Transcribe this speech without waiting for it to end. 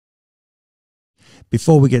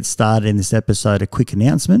Before we get started in this episode, a quick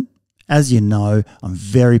announcement. As you know, I'm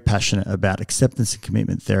very passionate about acceptance and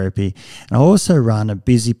commitment therapy, and I also run a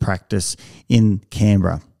busy practice in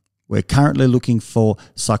Canberra. We're currently looking for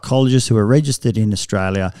psychologists who are registered in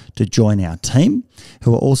Australia to join our team,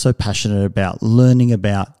 who are also passionate about learning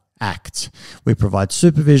about ACT. We provide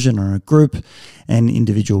supervision on a group and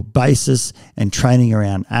individual basis and training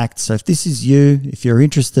around ACT. So if this is you, if you're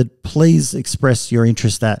interested, please express your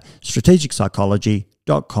interest at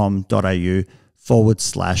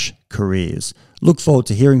strategicpsychology.com.au/careers. Look forward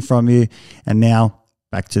to hearing from you. And now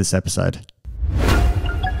back to this episode.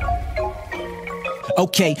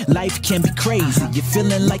 Okay, life can be crazy. You're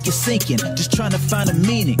feeling like you're sinking, just trying to find a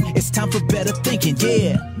meaning. It's time for better thinking,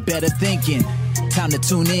 yeah, better thinking. Time to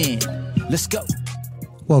tune in. Let's go.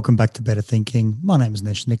 Welcome back to Better Thinking. My name is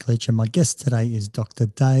Nesh Nikolic, and my guest today is Dr.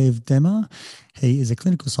 David Demmer. He is a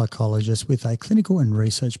clinical psychologist with a clinical and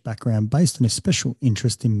research background based on a special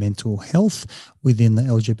interest in mental health within the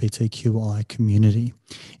LGBTQI community.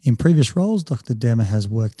 In previous roles, Dr. Demmer has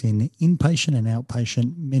worked in inpatient and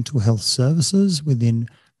outpatient mental health services within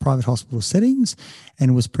private hospital settings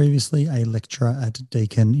and was previously a lecturer at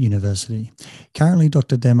Deakin University. Currently,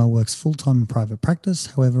 Dr. Demmer works full-time in private practice,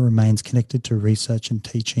 however, remains connected to research and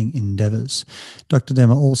teaching endeavours. Dr.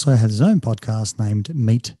 Demmer also has his own podcast named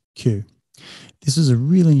Meet Q. This was a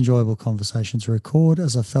really enjoyable conversation to record,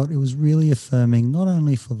 as I felt it was really affirming not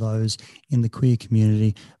only for those in the queer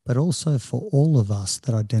community, but also for all of us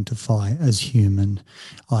that identify as human.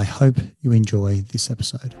 I hope you enjoy this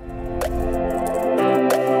episode.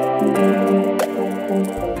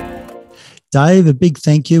 Dave, a big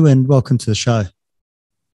thank you and welcome to the show.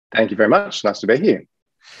 Thank you very much. Nice to be here.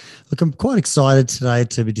 Look, I'm quite excited today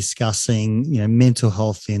to be discussing, mental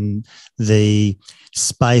health in the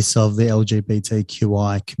space of the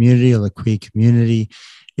LGBTQI community or the queer community.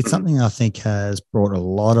 It's something I think has brought a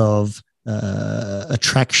lot of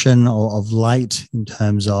attraction of late in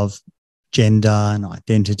terms of gender and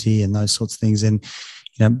identity and those sorts of things. And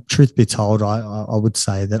truth be told, I would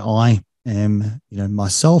say that I am,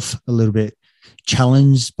 myself a little bit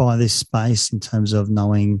challenged by this space in terms of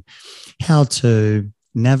knowing how to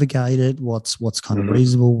navigate it, what's kind of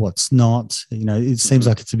reasonable, what's not. It seems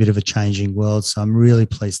like it's a bit of a changing world. So I'm really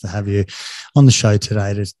pleased to have you on the show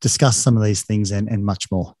today to discuss some of these things and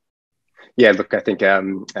much more. Yeah, look, I think a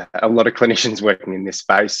lot of clinicians working in this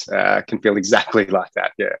space can feel exactly like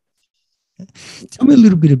that. Yeah. Tell me a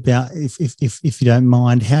little bit about, if you don't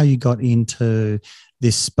mind, how you got into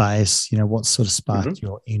this space. What sort of sparked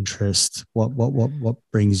your interest? What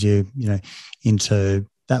brings you, into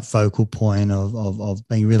that focal point of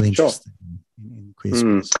being really interested in queer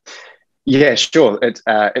space? Yeah, sure. It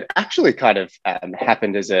actually kind of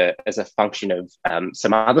happened as a function of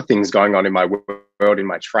some other things going on in my world, in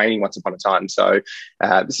my training once upon a time. So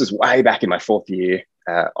this is way back in my fourth year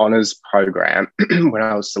honours program when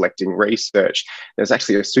I was selecting research. There was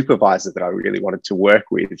actually a supervisor that I really wanted to work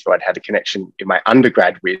with, who I'd had a connection in my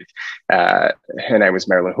undergrad with. Her name was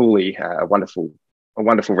Marilyn Hooley, a wonderful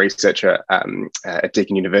researcher at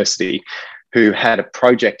Deakin University, who had a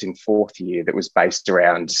project in fourth year that was based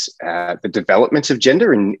around the development of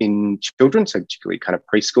gender in children, so particularly kind of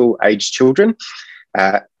preschool age children.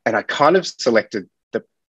 And I kind of selected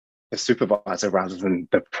the supervisor rather than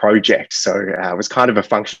the project. So it was kind of a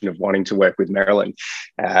function of wanting to work with Marilyn.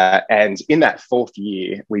 And in that fourth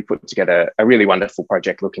year, we put together a really wonderful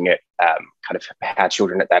project looking at kind of how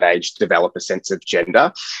children at that age develop a sense of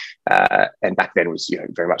gender. And back then was,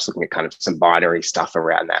 very much looking at kind of some binary stuff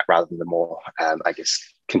around that rather than the more,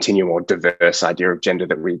 continuum or diverse idea of gender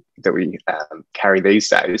that we carry these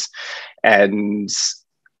days. And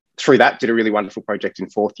through that, did a really wonderful project in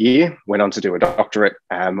fourth year, went on to do a doctorate,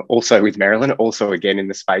 also with Marilyn, also again in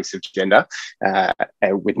the space of gender,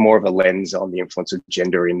 with more of a lens on the influence of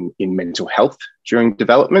gender in mental health during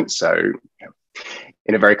development. So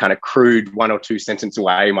in a very kind of crude one or two sentence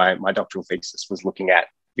way, my doctoral thesis was looking at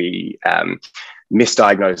the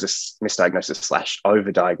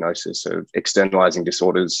misdiagnosis/overdiagnosis of externalizing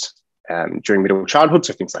disorders during middle childhood,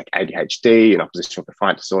 so things like ADHD and oppositional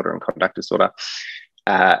defiant disorder and conduct disorder.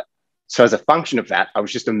 So as a function of that, I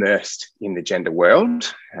was just immersed in the gender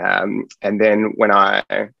world. And then when I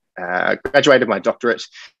graduated my doctorate,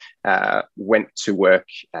 went to work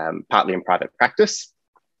partly in private practice.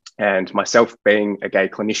 And myself being a gay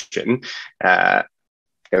clinician,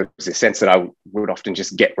 there was a sense that I would often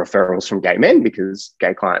just get referrals from gay men because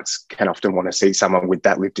gay clients can often want to see someone with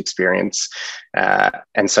that lived experience.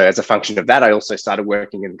 And so as a function of that, I also started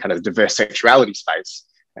working in kind of the diverse sexuality space.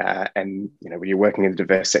 And, when you're working in the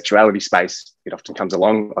diverse sexuality space, it often comes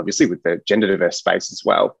along, obviously, with the gender diverse space as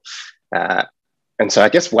well. And so I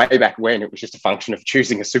guess way back when, it was just a function of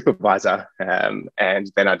choosing a supervisor.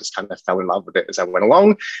 And then I just kind of fell in love with it as I went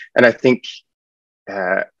along. And I think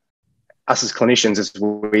us as clinicians, as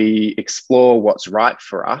we explore what's right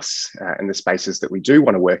for us and the spaces that we do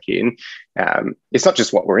want to work in, it's not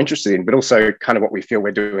just what we're interested in, but also kind of what we feel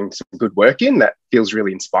we're doing some good work in that feels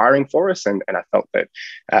really inspiring for us. And I felt that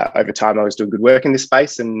over time I was doing good work in this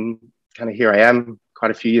space, and kind of here I am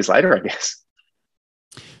quite a few years later, I guess.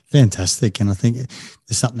 Fantastic. And I think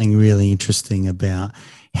there's something really interesting about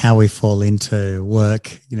how we fall into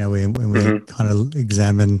work, when we kind of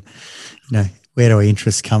examine, where do our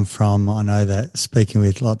interests come from? I know that speaking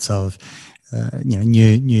with lots of,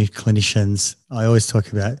 new clinicians, I always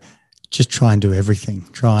talk about just try and do everything.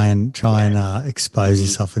 Try and expose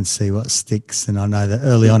yourself and see what sticks. And I know that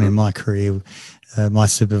early on in my career, my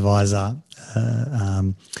supervisor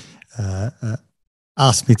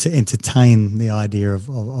asked me to entertain the idea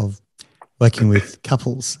of working with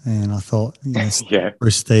couples, and I thought,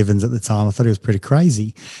 Bruce Stevens at the time, I thought he was pretty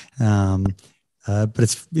crazy.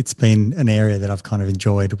 But it's been an area that I've kind of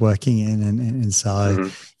enjoyed working in, and so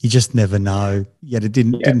you just never know. Yet it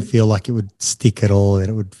didn't feel like it would stick at all, that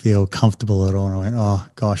it would feel comfortable at all. And I went, oh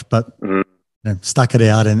gosh, but stuck it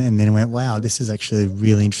out, and then went, wow, this is actually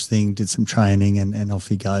really interesting. Did some training, and off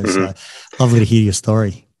you go. So lovely to hear your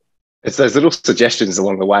story. It's those little suggestions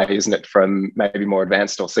along the way, isn't it, from maybe more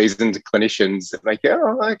advanced or seasoned clinicians that make,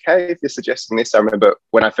 okay, if you're suggesting this. I remember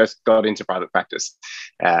when I first got into private practice,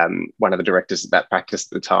 one of the directors of that practice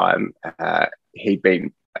at the time, he'd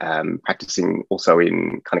been practicing also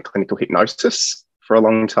in kind of clinical hypnosis for a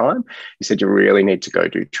long time. He said, you really need to go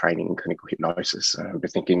do training in clinical hypnosis. I remember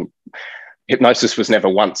thinking, hypnosis was never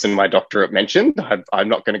once in my doctorate mentioned. I'm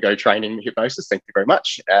not going to go training hypnosis. Thank you very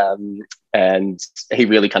much. And he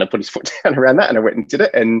really kind of put his foot down around that, and I went and did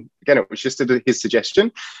it. And again, it was just his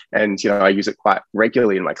suggestion. And, I use it quite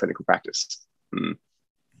regularly in my clinical practice. We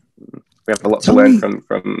have a lot to learn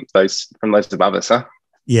from those above us, huh?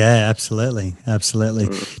 Yeah, absolutely. Absolutely.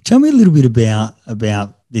 Tell me a little bit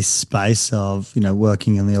about this space of,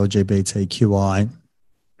 working in the LGBTQI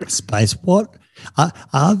space. What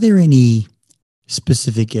are there any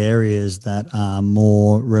specific areas that are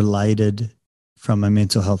more related from a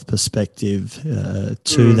mental health perspective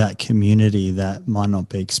to that community that might not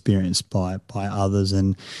be experienced by others?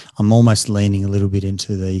 And I'm almost leaning a little bit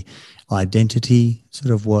into the identity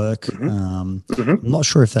sort of work. I'm not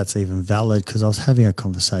sure if that's even valid, because I was having a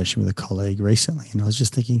conversation with a colleague recently, and I was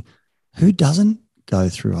just thinking, who doesn't go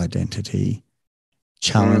through identity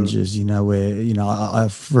challenges, where, I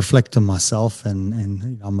reflect on myself,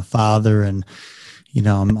 and I'm a father, and,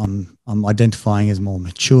 I'm identifying as more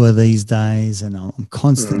mature these days, and I'm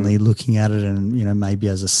constantly looking at it, and, maybe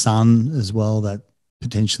as a son as well, that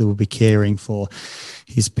potentially will be caring for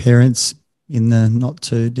his parents in the not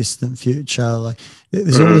too distant future. Like,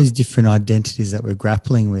 there's all these different identities that we're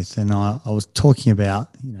grappling with. And I was talking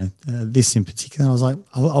about, this in particular. I was like,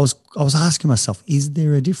 I was asking myself, is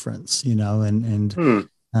there a difference, I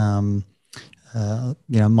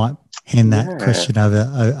might hand that question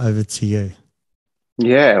over to you.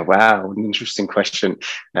 Yeah, wow, an interesting question.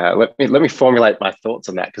 Let me formulate my thoughts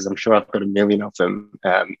on that, because I'm sure I've got a million of them.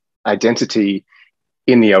 Identity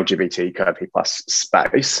in the LGBTIQ plus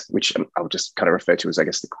space, which I'll just kind of refer to as, I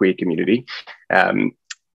guess, the queer community,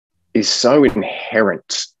 is so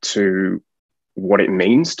inherent to what it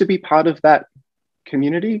means to be part of that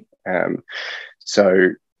community. So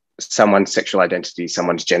someone's sexual identity,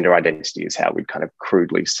 someone's gender identity is how we'd kind of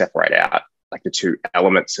crudely separate out like the two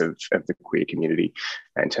elements of the queer community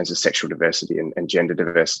in terms of sexual diversity and gender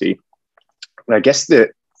diversity. And I guess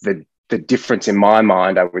the difference in my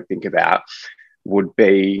mind I would think about would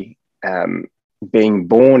be being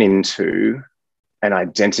born into an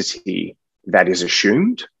identity that is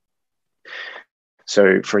assumed.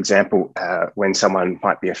 So, for example, when someone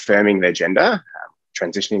might be affirming their gender,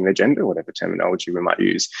 transitioning their gender, whatever terminology we might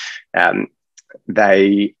use,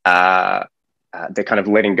 they're kind of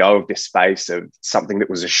letting go of this space of something that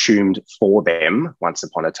was assumed for them once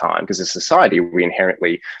upon a time. Because as a society, we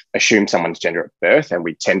inherently assume someone's gender at birth, and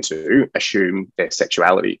we tend to assume their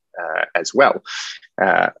sexuality as well.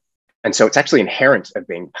 And so it's actually inherent of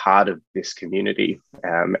being part of this community,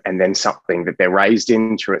 and then something that they're raised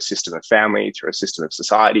in through a system of family, through a system of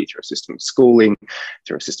society, through a system of schooling,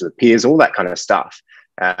 through a system of peers, all that kind of stuff,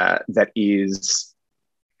 that is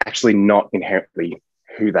actually not inherently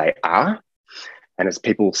who they are. And as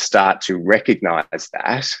people start to recognize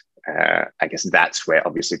that, I guess that's where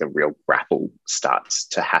obviously the real grapple starts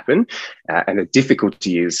to happen. And the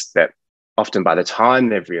difficulty is that often by the time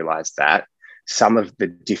they've realized that, some of the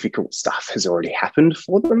difficult stuff has already happened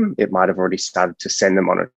for them. It might have already started to send them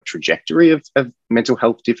on a trajectory of mental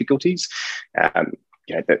health difficulties.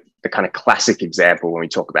 The kind of classic example when we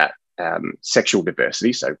talk about sexual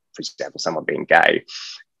diversity, so for example, someone being gay,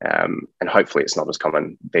 and hopefully it's not as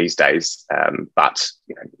common these days, but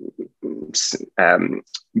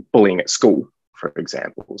bullying at school, for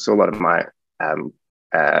example. So a lot of my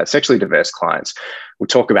sexually diverse clients will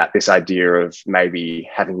talk about this idea of maybe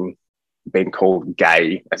having been called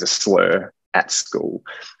gay as a slur at school,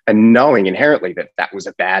 and knowing inherently that that was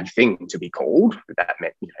a bad thing to be called, that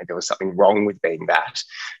meant there was something wrong with being that.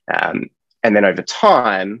 And then over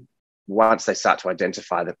time, once they start to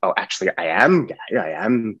identify that, oh, actually I am gay, I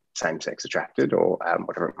am same-sex attracted, or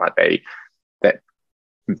whatever it might be,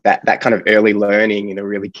 that kind of early learning in a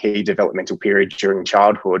really key developmental period during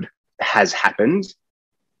childhood has happened.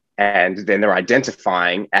 And then they're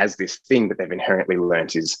identifying as this thing that they've inherently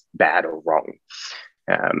learnt is bad or wrong.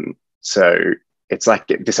 So it's like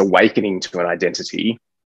this awakening to an identity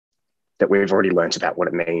that we've already learnt about what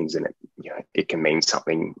it means, and it can mean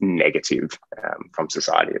something negative from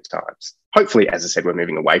society at times. Hopefully, as I said, we're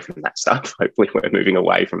moving away from that stuff. Hopefully, we're moving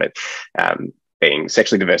away from it being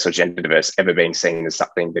sexually diverse or gender diverse ever being seen as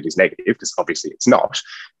something that is negative, because obviously it's not,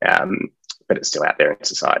 but it's still out there in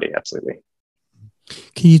society, absolutely.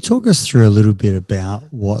 Can you talk us through a little bit about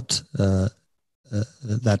what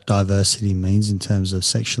that diversity means in terms of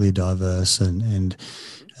sexually diverse and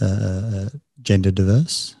gender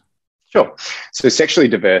diverse? Sure. So sexually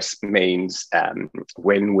diverse means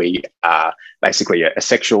when we are basically a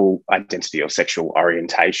sexual identity or sexual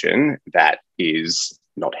orientation that is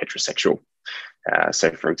not heterosexual.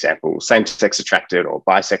 So, for example, same-sex attracted or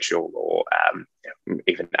bisexual, or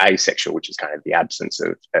even asexual, which is kind of the absence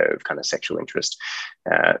of kind of sexual interest.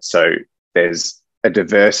 So there's a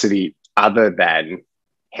diversity other than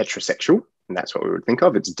heterosexual, and that's what we would think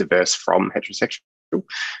of. It's diverse from heterosexual.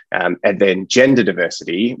 And then gender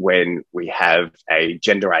diversity, when we have a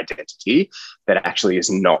gender identity that actually is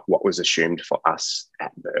not what was assumed for us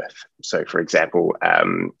at birth. So, for example,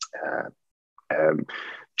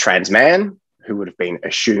 trans man who would have been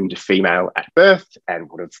assumed female at birth and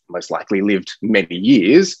would have most likely lived many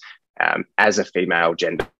years as a female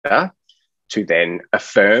gender, to then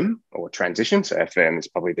affirm or transition. So affirm is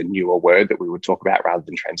probably the newer word that we would talk about rather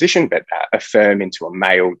than transition, but affirm into a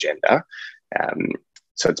male gender.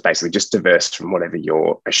 So it's basically just diverse from whatever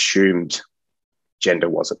your assumed gender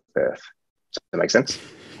was at birth. Does that make sense?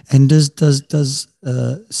 And does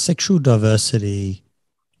sexual diversity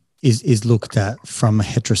is looked at from a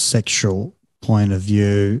heterosexual point of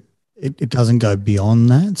view? It doesn't go beyond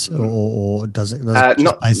that, or does it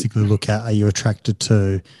just basically look at, are you attracted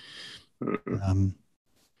to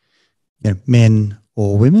men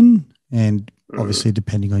or women, and obviously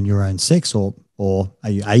depending on your own sex, or are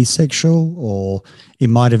you asexual, or it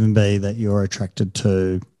might even be that you're attracted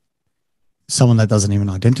to someone that doesn't even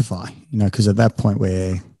identify, because at that point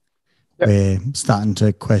we're starting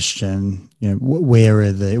to question, where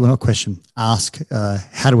are the, well, not question, ask,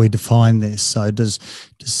 how do we define this? So does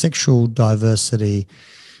sexual diversity,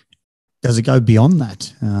 does it go beyond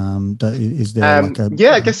that? Is there I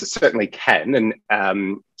guess it certainly can.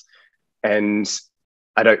 And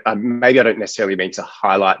I don't necessarily mean to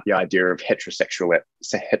highlight the idea of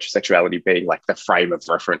heterosexuality being like the frame of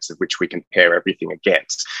reference of which we compare everything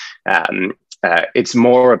against. It's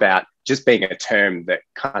more about just being a term that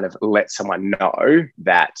kind of lets someone know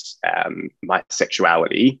that my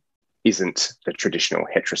sexuality isn't the traditional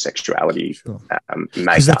heterosexuality makeup.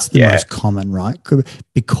 Because that's the most common, right?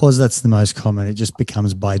 Because that's the most common, it just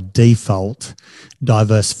becomes by default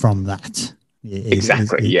diverse from that.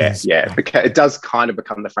 Exactly. Because it does kind of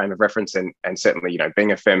become the frame of reference, and certainly, being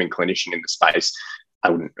a affirming clinician in the space, I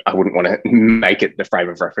wouldn't want to make it the frame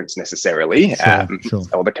of reference necessarily,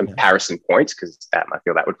 or the comparison point, because I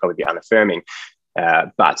feel that would probably be unaffirming.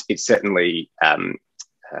 But it's certainly, I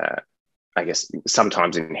guess,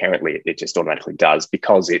 sometimes inherently it just automatically does,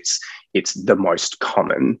 because it's the most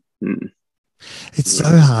common. It's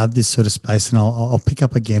so hard, this sort of space, and I'll pick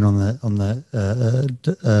up again on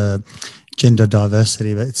the gender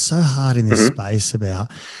diversity, but it's so hard in this space about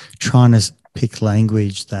trying to pick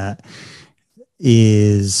language that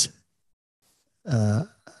is, I'm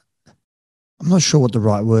not sure what the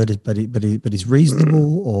right word is, but is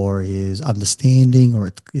reasonable, or is understanding,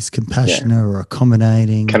 or is compassionate, or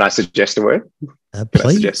accommodating. Can I suggest a word?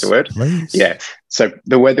 Please. Please. Yeah. So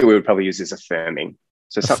the word that we would probably use is affirming.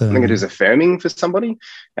 So something that is affirming for somebody,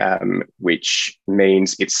 which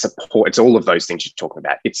means it's support. It's all of those things you're talking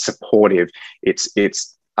about. It's supportive.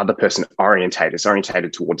 It's other person orientated. It's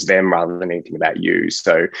orientated towards them rather than anything about you.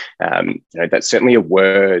 So, that's certainly a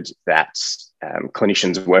word that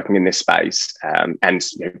clinicians working in this space and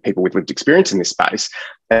people with lived experience in this space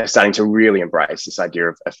are starting to really embrace this idea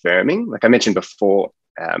of affirming. Like I mentioned before,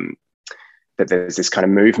 that there's this kind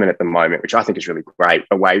of movement at the moment, which I think is really great,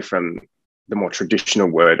 away from the more traditional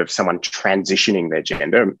word of someone transitioning their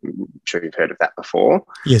gender. I'm sure you've heard of that before.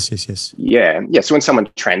 Yes. Yeah. So when someone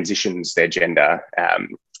transitions their gender,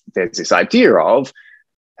 there's this idea of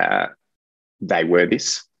they were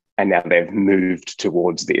this, and now they've moved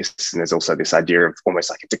towards this. And there's also this idea of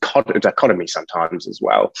almost like a dichotomy sometimes as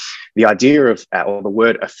well. The idea of, or the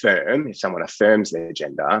word affirm, if someone affirms their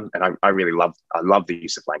gender, and I really love the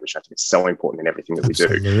use of language. I think it's so important in everything that we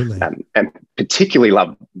do. And particularly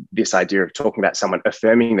love this idea of talking about someone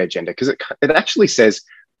affirming their gender, because it actually says,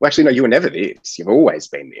 well, actually, no, you were never this. You've always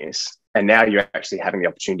been this. And now you're actually having the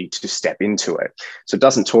opportunity to step into it. So it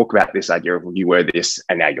doesn't talk about this idea of, well, you were this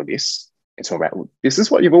and now you're this. It's all about, well, this is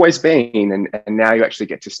what you've always been. And now you actually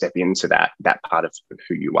get to step into that part of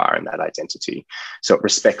who you are and that identity. So it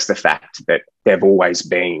respects the fact that they've always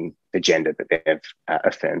been the gender that they've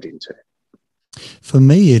affirmed into. For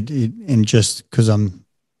me, and just because I'm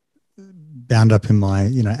bound up in my,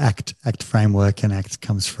 ACT framework, and ACT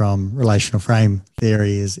comes from relational frame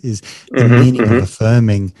theory, is the meaning of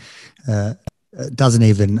affirming doesn't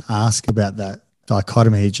even ask about that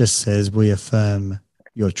dichotomy. It just says we affirm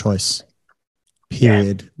your choice,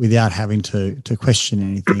 period, without having to question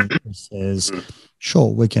anything. It says,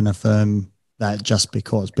 sure, we can affirm that just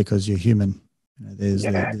because you're human. There's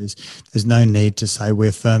no need to say we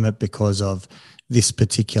affirm it because of this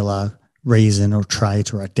particular reason or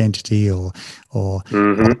trait or identity or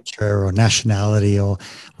culture or nationality or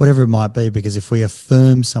whatever it might be, because if we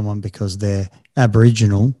affirm someone because they're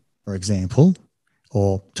Aboriginal, for example,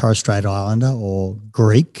 or Torres Strait Islander or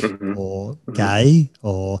Greek or gay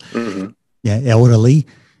or elderly,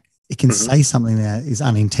 it can say something that is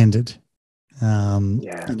unintended.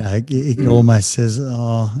 It almost says,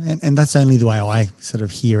 and that's only the way I sort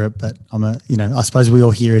of hear it, but I suppose we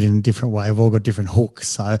all hear it in a different way. We've all got different hooks.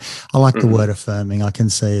 So I like the word affirming. I can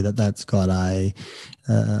see that that's got a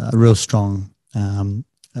real strong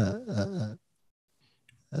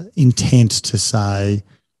intent to say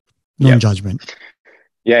non-judgment.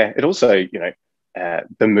 Yeah, it also,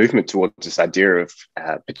 the movement towards this idea of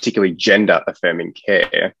particularly gender affirming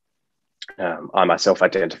care. I myself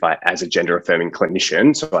identify as a gender affirming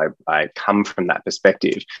clinician, so I come from that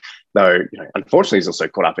perspective. Though, unfortunately, is also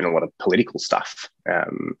caught up in a lot of political stuff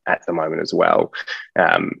at the moment as well.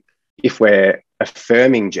 If we're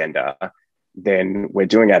affirming gender, then we're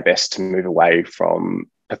doing our best to move away from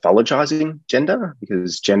pathologizing gender,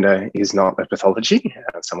 because gender is not a pathology.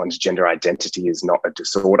 Someone's gender identity is not a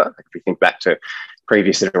disorder. If we think back to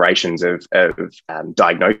previous iterations of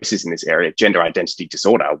diagnosis in this area, gender identity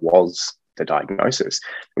disorder was the diagnosis,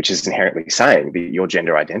 which is inherently saying that your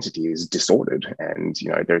gender identity is disordered, and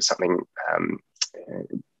there's something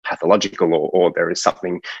pathological or there is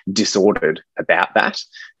something disordered about that,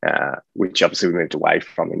 which obviously we moved away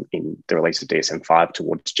from in the release of DSM-5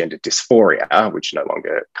 towards gender dysphoria, which no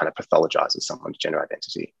longer kind of pathologizes someone's gender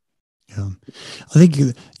identity. Yeah, I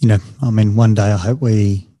think, one day I hope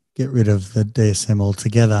we get rid of the DSM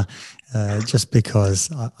altogether, just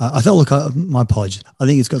because I thought, my apologies, I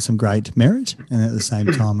think it's got some great merit, and at the same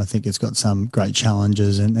time I think it's got some great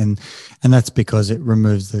challenges, and that's because it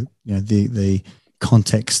removes the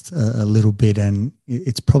context a little bit, and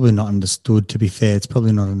it's probably not understood, to be fair. It's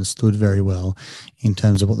probably not understood very well in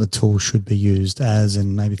terms of what the tool should be used as,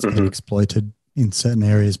 and maybe it's been exploited in certain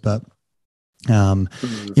areas. But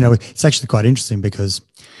it's actually quite interesting because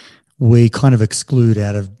we kind of exclude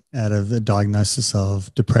out of the diagnosis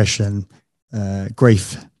of depression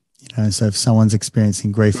grief. So if someone's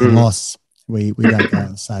experiencing grief and loss, we don't go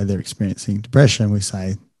and say they're experiencing depression. We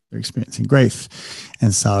say they're experiencing grief,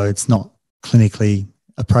 and so it's not clinically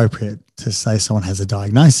appropriate to say someone has a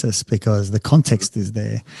diagnosis because the context is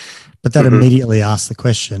there. But that immediately asks the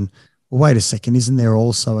question, well, wait a second, isn't there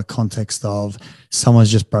also a context of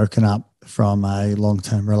someone's just broken up from a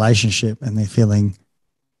long-term relationship and they're feeling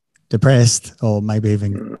depressed, or maybe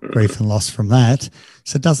even grief and loss from that?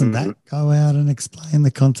 So doesn't that go out and explain the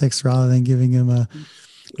context rather than giving them a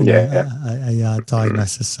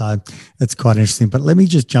diagnosis? So it's quite interesting. But let me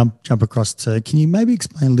just jump across to, can you maybe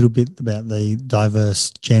explain a little bit about the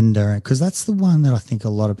diverse gender? Because that's the one that I think a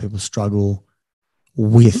lot of people struggle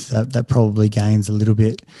with, that probably gains a little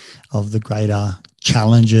bit of the greater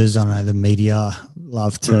challenges. I know the media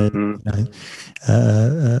love to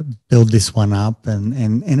build this one up,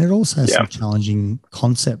 and it also has some challenging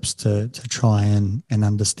concepts to try and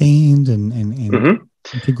understand and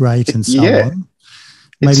integrate and so on.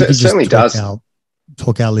 Maybe you could just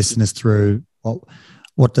talk our listeners through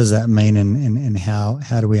what does that mean, and how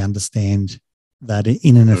do we understand that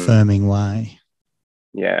in an affirming way?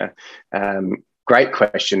 Yeah. Great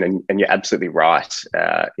question, and you're absolutely right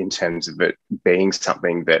in terms of it being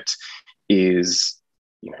something that is,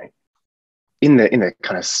 in the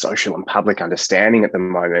kind of social and public understanding at the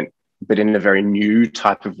moment, but in a very new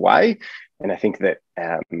type of way. And I think that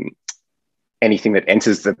anything that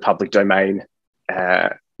enters the public domain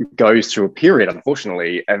goes through a period,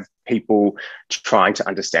 unfortunately, of people trying to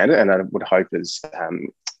understand it. And I would hope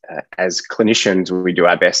as clinicians, we do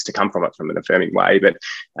our best to come from it from an affirming way. But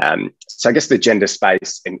so I guess the gender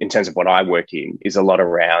space, in terms of what I work in, is a lot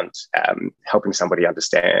around helping somebody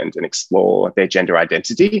understand and explore their gender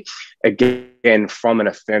identity, again from an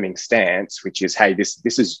affirming stance, which is, hey, this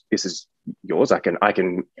is yours. I can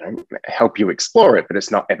help you explore it, but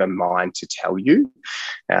it's not ever mine to tell you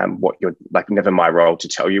what your, never my role to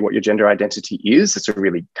tell you what your gender identity is. It's a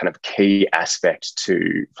really kind of key aspect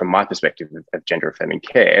from my perspective of gender affirming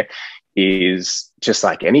care, is just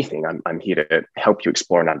like anything, I'm here to help you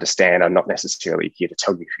explore and understand. I'm not necessarily here to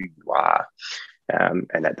tell you who you are,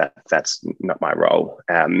 and that's not my role.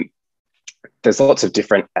 There's lots of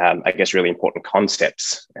different, I guess, really important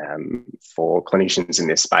concepts for clinicians in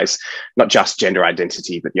this space, not just gender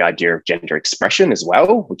identity, but the idea of gender expression as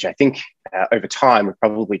well, which I think over time we've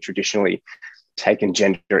probably traditionally taken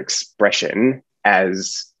gender expression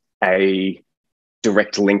as a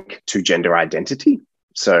direct link to gender identity.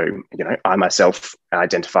 So, I myself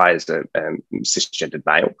identify as a cisgendered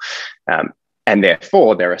male, and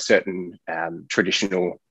therefore there are certain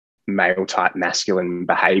traditional male-type masculine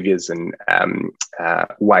behaviours and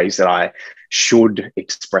ways that I should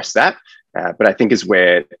express that. But I think as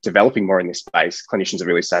we're developing more in this space, clinicians are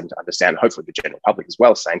really starting to understand, hopefully the general public as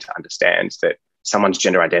well, starting to understand that someone's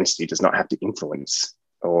gender identity does not have to influence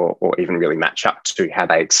or even really match up to how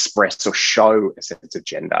they express or show a sense of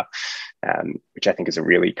gender, which I think is a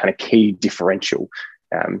really kind of key differential.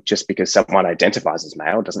 Just because someone identifies as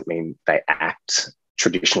male doesn't mean they act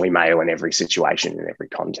traditionally male in every situation, in every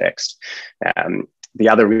context. The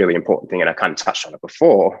other really important thing, and I kind of touched on it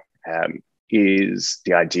before, is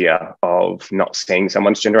the idea of not seeing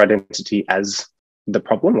someone's gender identity as the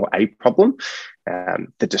problem or a problem.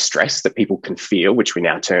 The distress that people can feel, which we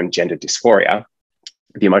now term gender dysphoria,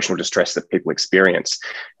 the emotional distress that people experience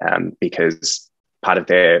because part of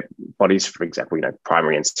their bodies, for example,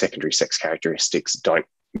 primary and secondary sex characteristics don't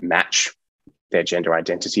match their gender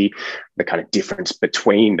identity. The kind of difference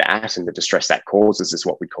between that and the distress that causes is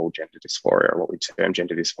what we call gender dysphoria, or what we term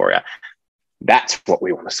gender dysphoria. That's what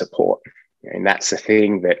we want to support. And that's the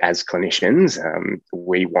thing that as clinicians,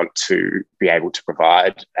 we want to be able to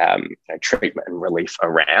provide treatment and relief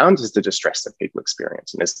around, is the distress that people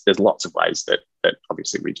experience. And there's lots of ways that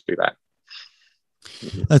obviously we do that.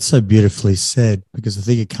 That's so beautifully said, because I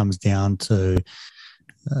think it comes down to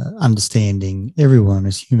understanding everyone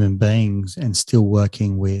as human beings and still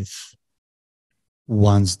working with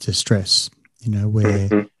one's distress, where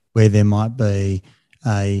there might be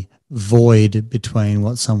a void between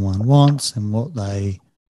what someone wants and what they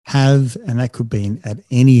have, and that could be at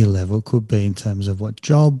any level. It could be in terms of what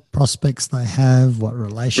job prospects they have, what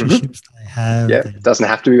relationships they have. Yeah, it doesn't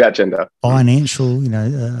have to be about gender. Financial,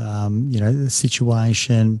 the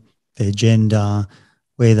situation, their gender,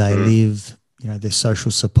 where they live, their social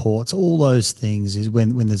supports, all those things. Is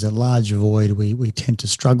when there's a large void, we tend to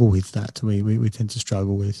struggle with that. We tend to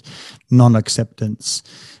struggle with non-acceptance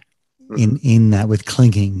in that, with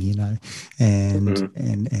clinging,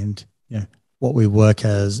 and what we work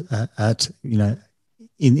at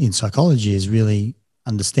in psychology is really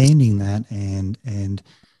understanding that and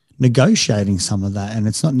negotiating some of that. And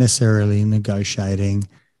it's not necessarily negotiating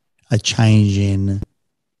a change in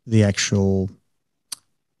the actual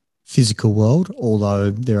physical world,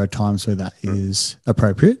 although there are times where that is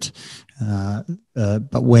appropriate.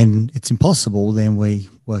 But when it's impossible, then we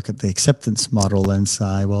work at the acceptance model and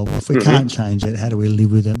say, well, if we can't change it, how do we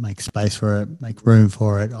live with it, make space for it, make room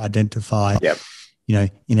for it, identify,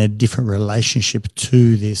 in a different relationship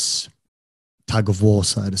to this tug of war,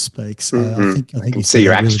 so to speak. So I think you see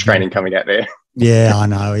your ACTS training coming out there. Yeah, I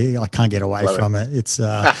know. I can't get away from it. It's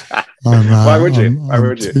why would you? Why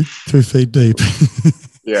would you? 2 feet deep.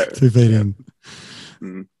 Yeah, 2 feet in.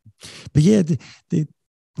 But yeah,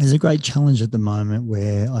 there's a great challenge at the moment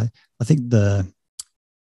where I think the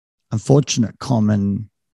unfortunate common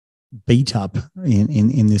beat up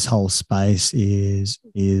in this whole space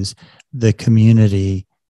is the community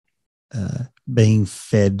being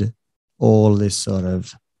fed all this sort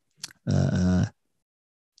of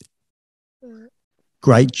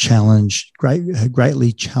greatly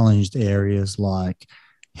challenged areas like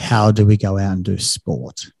how do we go out and do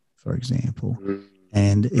sport, for example.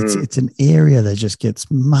 And it's an area that just gets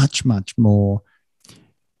much more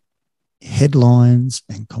headlines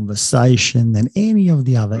and conversation than any of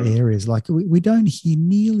the other areas. Like we don't hear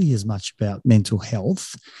nearly as much about mental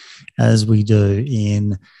health as we do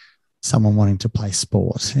in someone wanting to play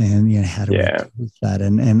sport, and how do we deal with that?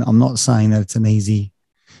 And I'm not saying that it's an easy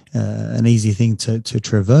thing to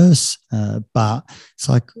traverse, but it's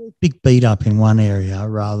like a big beat up in one area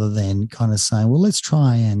rather than kind of saying, well, let's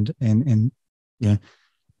try and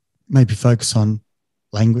maybe focus on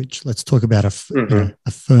language. Let's talk about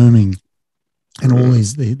affirming and all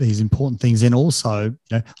these important things. And also,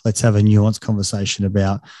 let's have a nuanced conversation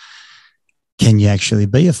about, can you actually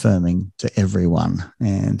be affirming to everyone?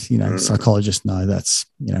 And, psychologists know that's,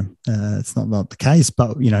 it's not the case,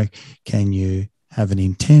 but, can you have an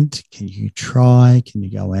intent? Can you try? Can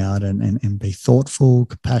you go out and be thoughtful,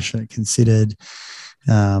 compassionate, considered?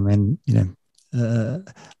 Unfortunately,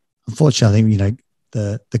 I think,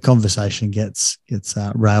 the conversation gets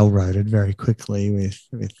railroaded very quickly with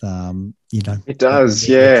it does,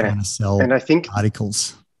 trying to sell and I think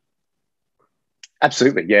articles.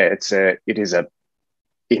 Absolutely, yeah. It is a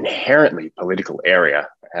inherently political area.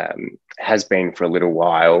 Has been for a little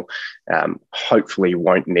while. Hopefully,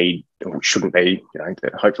 won't need or shouldn't be.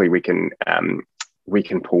 Hopefully, we can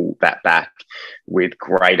pull that back with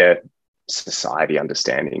greater society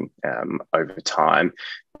understanding over time.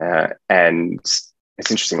 And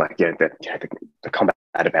it's interesting, like the combat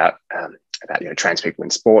about trans people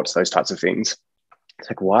in sports, those types of things. It's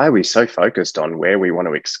like, why are we so focused on where we want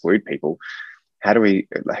to exclude people? How do we,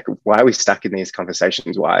 why are we stuck in these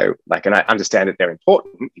conversations? And I understand that they're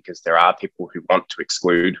important because there are people who want to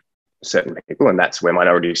exclude certain people, and that's where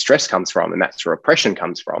minority stress comes from, and that's where oppression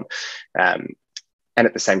comes from. And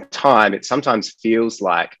at the same time, it sometimes feels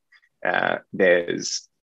like there's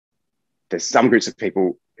some groups of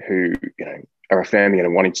people who, are affirming and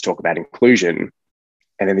are wanting to talk about inclusion.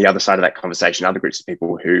 And then the other side of that conversation, other groups of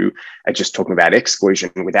people who are just talking about exclusion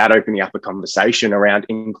without opening up a conversation around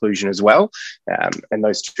inclusion as well. And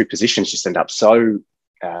those two positions just end up so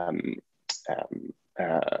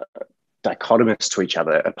dichotomous to each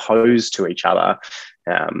other, opposed to each other,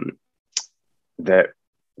 that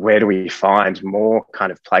where do we find more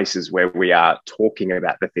kind of places where we are talking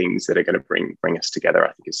about the things that are going to bring us together,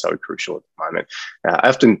 I think is so crucial at the moment. I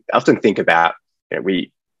often think about,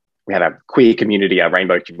 we had a queer community, a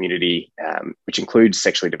rainbow community, which includes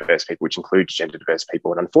sexually diverse people, which includes gender diverse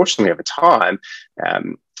people. And unfortunately, over time,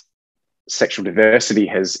 sexual diversity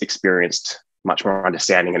has experienced much more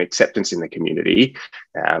understanding and acceptance in the community.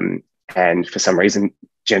 And for some reason,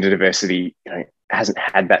 gender diversity, hasn't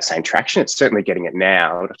had that same traction. It's certainly getting it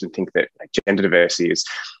now. I often think that gender diversity is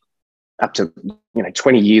up to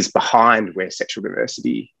 20 years behind where sexual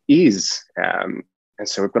diversity is. And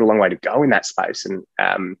so we've got a long way to go in that space. And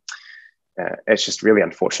it's just really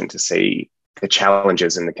unfortunate to see the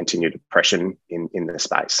challenges and the continued oppression in the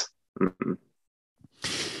space. Mm-hmm.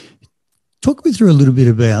 Talk me through a little bit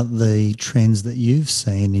about the trends that you've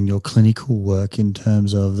seen in your clinical work in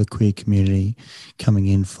terms of the queer community coming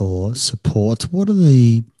in for support. What are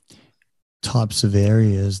the types of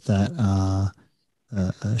areas that are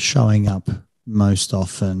showing up most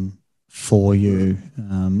often for you?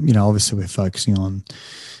 Obviously we're focusing on,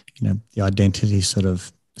 the identity sort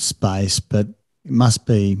of space, but it must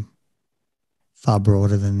be far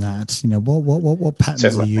broader than that. What patterns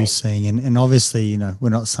Certainly. are you seeing? And obviously, we're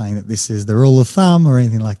not saying that this is the rule of thumb or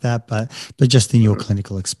anything like that, but just in your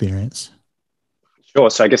clinical experience. Sure.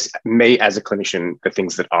 So I guess me as a clinician, the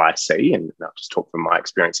things that I see, and I'll just talk from my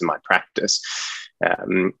experience in my practice,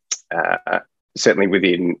 certainly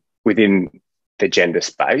within the gender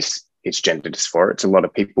space, it's gender dysphoria. It's a lot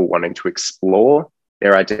of people wanting to explore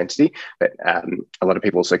their identity, but a lot of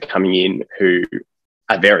people also coming in who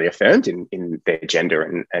are very affirmed in their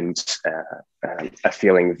gender and are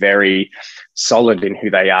feeling very solid in who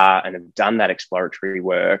they are and have done that exploratory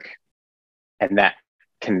work. And that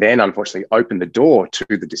can then unfortunately open the door to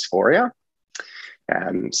the dysphoria.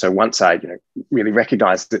 So once I really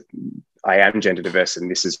recognize that I am gender diverse and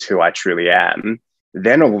this is who I truly am,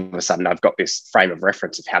 then all of a sudden I've got this frame of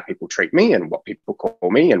reference of how people treat me and what people call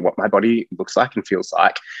me and what my body looks like and feels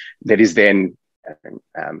like, that is then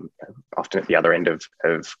often at the other end of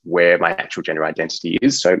where my actual gender identity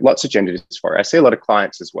is. So lots of gender dysphoria. I see a lot of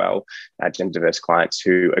clients as well, gender diverse clients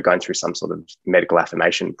who are going through some sort of medical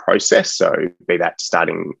affirmation process. So be that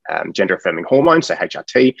starting gender affirming hormones, so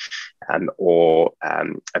HRT, or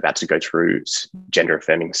about to go through gender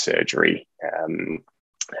affirming surgery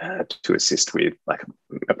to assist with like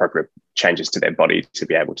appropriate changes to their body to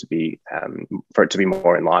be able to be, for it to be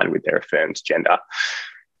more in line with their affirmed gender.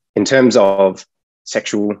 In terms of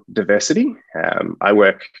sexual diversity, I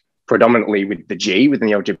work predominantly with the G within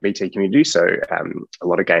the LGBT community, so a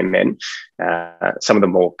lot of gay men. Some of the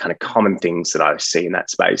more kind of common things that I see in that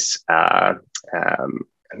space are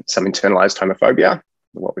some internalized homophobia,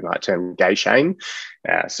 what we might term gay shame.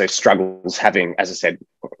 So struggles having, as I said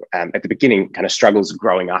at the beginning, kind of struggles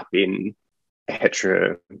growing up in a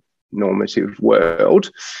heteronormative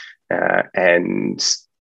world and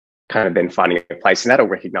kind of then finding a place in that, or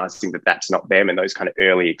recognizing that that's not them, and those kind of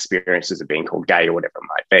early experiences of being called gay or whatever it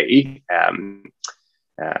might be,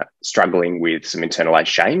 struggling with some internalized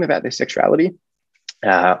shame about their sexuality.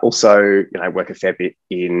 Also, I work a fair bit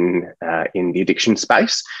in the addiction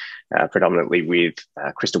space, predominantly with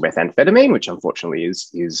crystal methamphetamine, which unfortunately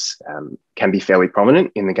is can be fairly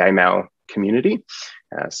prominent in the gay male community.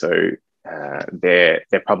 So they're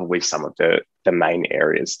probably some of the main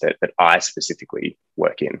areas that I specifically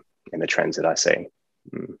work in the trends that I see.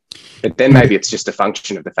 But then maybe it's just a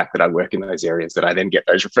function of the fact that I work in those areas that I then get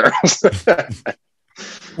those referrals.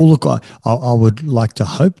 Well, look, I would like to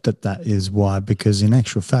hope that is why, because in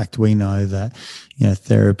actual fact, we know that,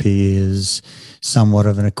 therapy is somewhat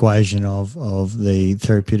of an equation of the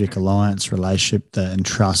therapeutic alliance relationship and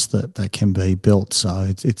trust that can be built.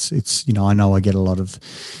 So it's I know I get a lot of,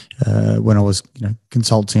 when I was,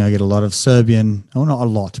 consulting, I get a lot of Serbian, well, not a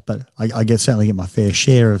lot, but I certainly get my fair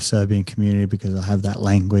share of Serbian community because I have that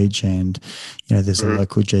language, and, there's a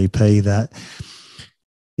local GP that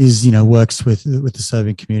is, works with the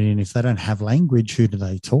Serbian community, and if they don't have language, who do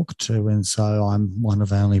they talk to? And so I'm one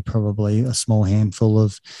of only probably a small handful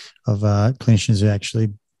of clinicians who actually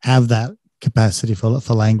have that capacity for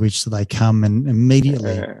language, so they come and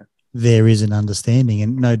immediately there is an understanding,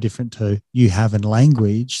 and no different to you having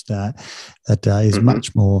language that is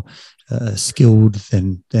much more skilled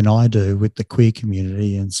than I do with the queer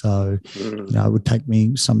community. And so, it would take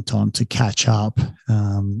me some time to catch up,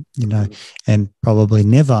 and probably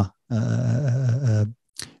never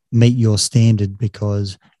meet your standard,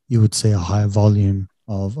 because you would see a higher volume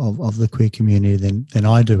of the queer community than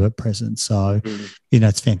I do at present. So,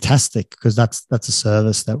 it's fantastic, because that's a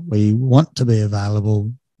service that we want to be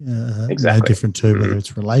available. Exactly. No different to whether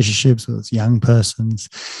it's relationships, whether it's young persons.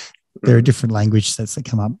 There are different language sets that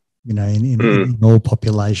come up, in all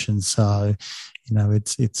populations. So,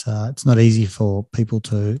 it's not easy for people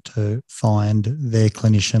to find their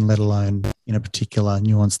clinician, let alone in a particular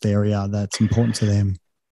nuanced area that's important to them.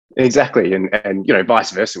 Exactly, and vice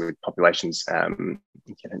versa with populations.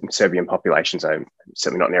 Serbian populations are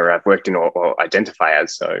certainly not an area I've worked in or identify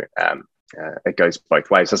as. So it goes both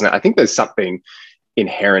ways, doesn't it? I think there's something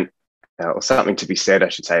inherent, or something to be said, I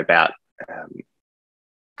should say, about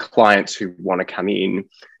clients who want to come in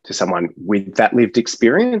to someone with that lived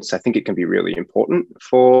experience. I think it can be really important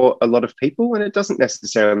for a lot of people, and it doesn't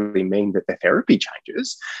necessarily mean that the therapy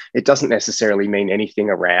changes. It doesn't necessarily mean anything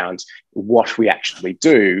around what we actually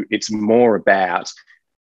do. It's more about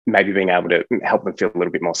maybe being able to help them feel a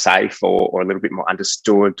little bit more safe, or a little bit more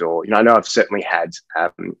understood. Or, I know I've certainly had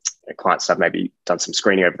clients I've maybe done some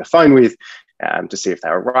screening over the phone with, to see if they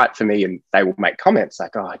were right for me, and they will make comments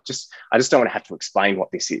like, "Oh, I just don't want to have to explain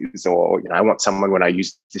what this is," or, I want someone, when I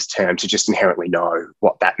use this term, to just inherently know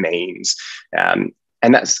what that means. And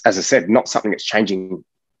that's, as I said, not something that's changing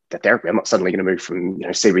the therapy. I'm not suddenly going to move from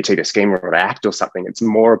CBT to schema or to ACT or something. It's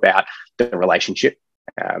more about the relationship,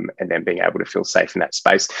 and then being able to feel safe in that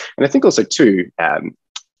space. And I think also too, and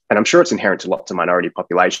I'm sure it's inherent to lots of minority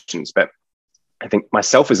populations, but I think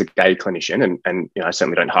myself as a gay clinician, and I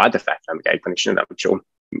certainly don't hide the fact that I'm a gay clinician, and I'm sure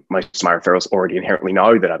most of my referrals already inherently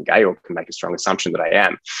know that I'm gay, or can make a strong assumption that I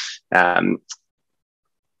am.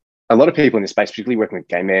 A lot of people in this space, particularly working with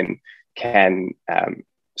gay men, can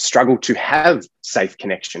struggle to have safe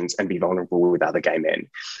connections and be vulnerable with other gay men.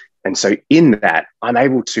 And so in that, I'm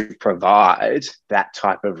able to provide that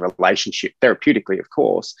type of relationship, therapeutically, of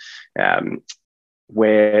course,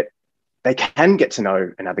 where they can get to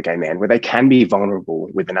know another gay man, where they can be vulnerable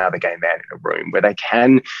with another gay man in a room, where they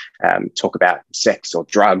can talk about sex or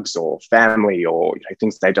drugs or family, or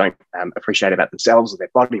things they don't appreciate about themselves or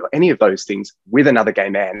their body, or any of those things, with another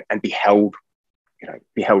gay man, and be held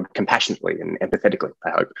compassionately and empathetically,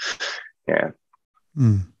 I hope. Yeah.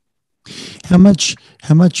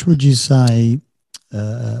 How much would you say?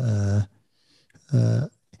 Let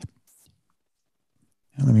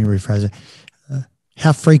me rephrase it.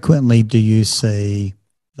 How frequently do you see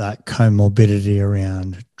that comorbidity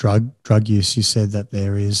around drug use? You said that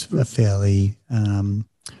there is a fairly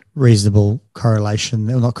reasonable correlation,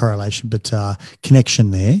 well, not correlation, but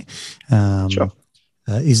connection there. Sure.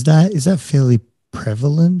 Is that fairly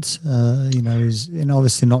prevalent? And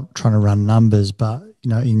obviously not trying to run numbers, but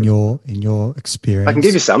in your experience, I can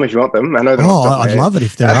give you some if you want them. I know them. I'd love it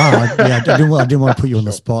if there are. I didn't want to put you on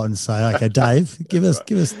the spot and say, okay, Dave, give us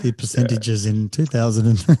the percentages in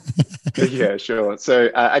 2000. Yeah, sure. So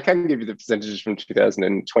I can give you the percentages from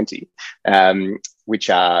 2020, which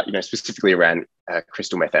are specifically around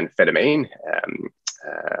crystal methamphetamine.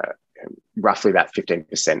 Roughly about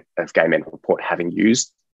 15% of gay men report having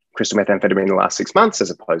used crystal methamphetamine in the last 6 months, as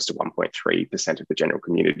opposed to 1.3% of the general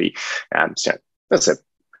community. So that's a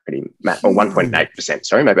pretty, or 1.8%.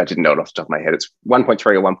 Sorry, maybe I didn't know it off the top of my head. It's 1.3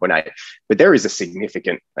 or 1.8, but there is a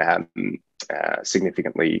significantly,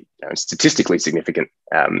 statistically significant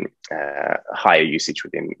higher usage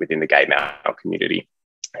within the gay male community.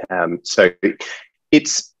 So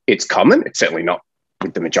it's common. It's certainly not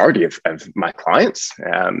with the majority of my clients,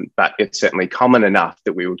 but it's certainly common enough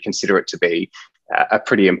that we would consider it to be a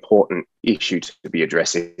pretty important issue to be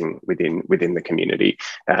addressing within the community.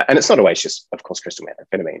 And it's not always just, of course, crystal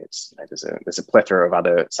methamphetamine. It's there's a plethora of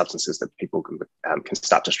other substances that people can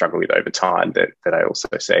start to struggle with over time that I also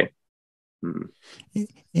see.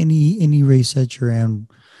 Any research around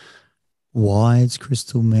why it's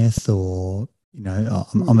crystal meth, or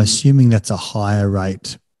I'm assuming that's a higher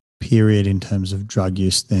rate period in terms of drug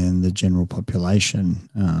use than the general population.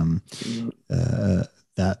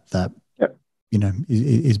 That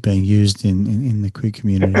is being used in the queer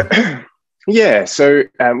community. Yeah, so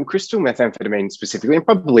crystal methamphetamine specifically, and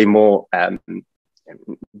probably more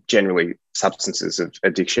generally substances of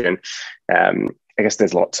addiction. I guess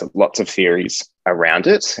there's lots of theories around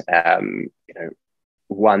it.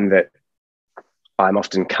 One that I'm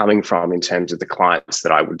often coming from in terms of the clients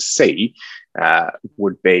that I would see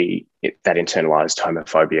would be that internalized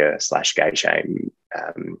homophobia / gay shame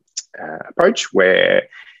approach, where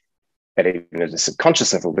even at a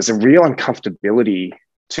subconscious level, there's a real uncomfortability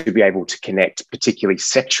to be able to connect, particularly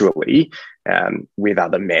sexually, with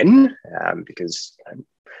other men, because,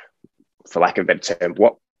 for lack of a better term,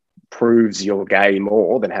 what proves you're gay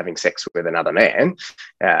more than having sex with another man?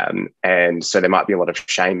 And so there might be a lot of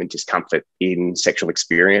shame and discomfort in sexual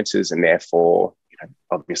experiences, and therefore,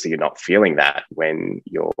 obviously you're not feeling that when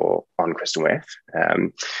you're on crystal meth.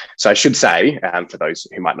 So I should say, for those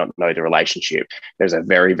who might not know the relationship, there's a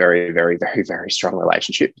very, very, very, very, very strong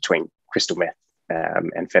relationship between crystal meth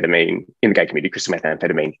amphetamine in the gay community, crystal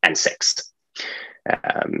methamphetamine, and sex.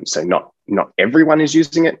 So not everyone is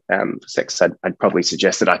using it for sex. I'd probably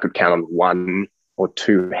suggest that I could count on one or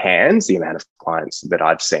two hands the amount of clients that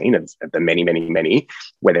I've seen of the many, many, many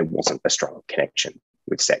where there wasn't a strong connection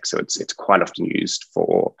with sex. So it's quite often used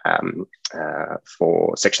for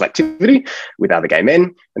sexual activity with other gay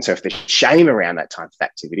men. And so if there's shame around that type of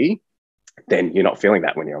activity, then you're not feeling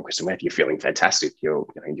that when you're on crystal meth. You're feeling fantastic. You're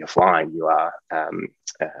flying. You are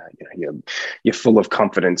you're full of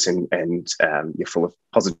confidence and you're full of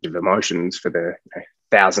positive emotions for the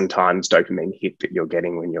 1,000 times dopamine hit that you're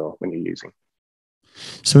getting when you're using.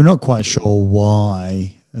 So we're not quite sure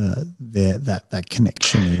why that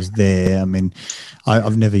connection is there. I mean,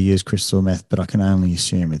 I've never used crystal meth, but I can only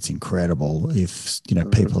assume it's incredible. If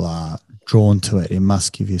people are drawn to it, it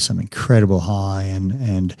must give you some incredible high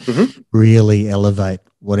and really elevate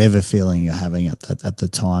whatever feeling you're having at the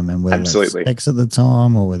time, and whether it's sex at the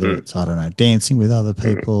time or whether it's, I don't know, dancing with other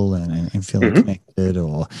people and feeling connected,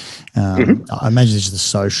 or I imagine there's the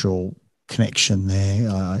social connection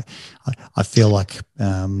there. I feel like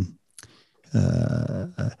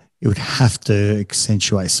it would have to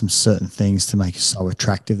accentuate some certain things to make it so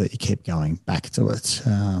attractive that you keep going back to it.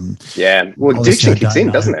 Well, addiction kicks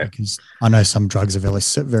in, doesn't it? Because I know some drugs are very,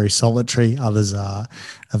 very solitary, others are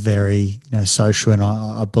very social, and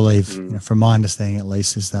I believe, from my understanding at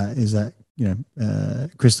least, is that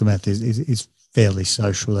crystal meth is fairly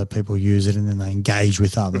social, that people use it and then they engage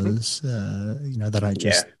with others. They don't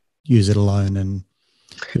just use it alone and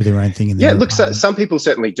do their own thing in their some people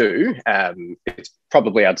certainly do. It's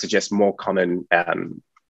probably, I'd suggest, more commonly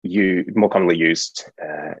used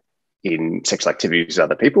in sexual activities with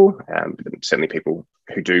other people, but certainly people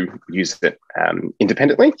who do use it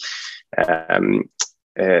independently.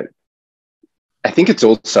 I think it's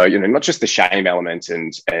also, not just the shame element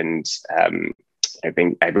and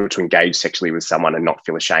being able to engage sexually with someone and not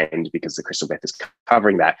feel ashamed because the crystal meth is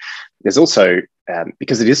covering that. There's also,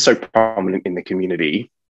 because it is so prominent in the community,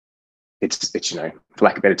 it's for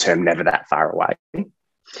lack of a better term, never that far away.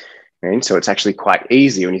 And so it's actually quite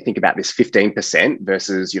easy when you think about this 15%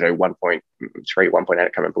 versus, 1.3, 1.8, I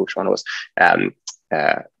can't remember which one it was,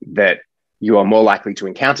 that you are more likely to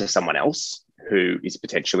encounter someone else who is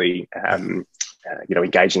potentially,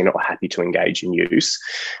 engaging in it or happy to engage in use.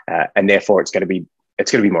 And therefore it's going to be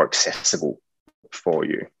more accessible for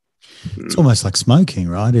you. It's almost like smoking,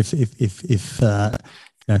 right? If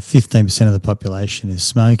 15% of the population is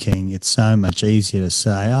smoking, it's so much easier to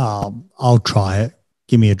say, "Oh, I'll try it.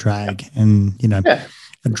 Give me a drag." And a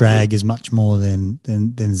drag is much more than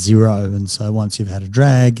zero. And so once you've had a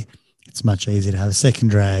drag, it's much easier to have a second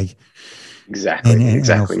drag. Exactly. And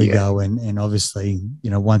off we go. And obviously,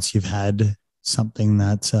 once you've had something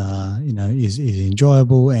that is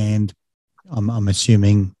enjoyable, and I'm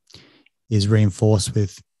assuming is reinforced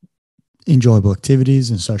with enjoyable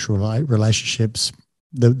activities and social relationships,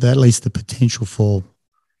 at least the potential for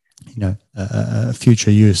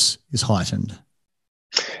future use is heightened.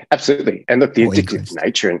 Absolutely. And look, the addictive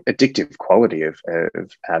nature and addictive quality of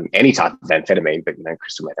any type of amphetamine, but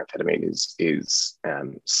crystal methamphetamine is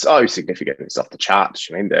so significant. It's off the charts.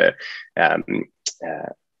 I mean,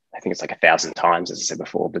 I think it's like 1,000 times, as I said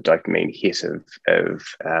before, the dopamine hit of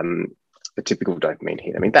the typical dopamine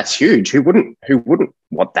hit. I mean, that's huge. Who wouldn't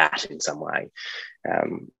want that in some way?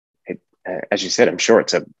 As you said, I'm sure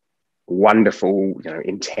it's a wonderful,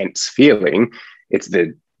 intense feeling. It's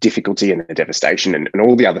the difficulty and the devastation and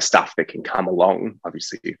all the other stuff that can come along,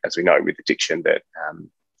 obviously, as we know, with addiction, that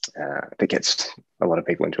gets a lot of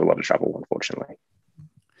people into a lot of trouble, unfortunately.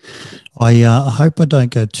 I hope I don't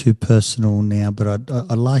go too personal now, but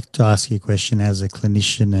I'd like to ask you a question as a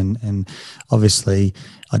clinician, and obviously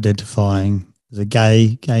identifying as a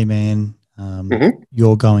gay man,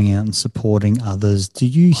 you're going out and supporting others. Do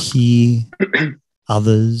you hear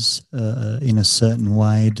others in a certain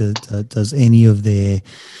way? Does any of their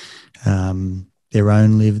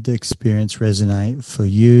own lived experience resonate for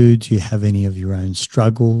you? Do you have any of your own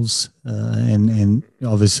struggles? And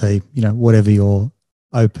obviously, whatever you're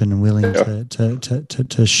open and willing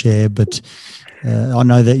to share. But I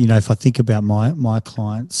know that, if I think about my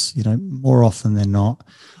clients, more often than not,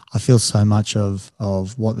 I feel so much of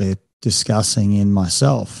what they're discussing in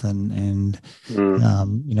myself. And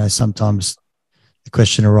sometimes the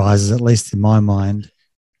question arises, at least in my mind,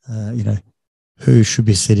 who should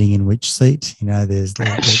be sitting in which seat? There's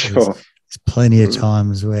plenty of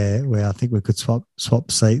times where I think we could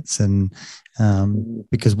swap seats, and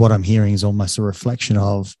because what I'm hearing is almost a reflection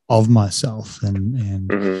of myself,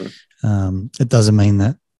 and it doesn't mean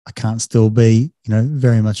that I can't still be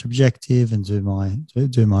very much objective and do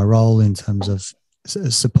my role in terms of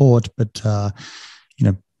support, but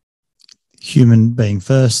human being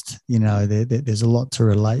first. There's a lot to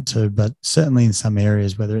relate to, but certainly in some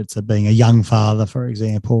areas, whether it's being a young father, for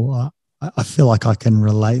example, I feel like I can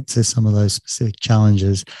relate to some of those specific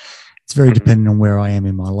challenges. It's very dependent on where I am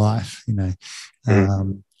in my life. How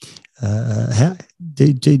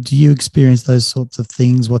do you experience those sorts of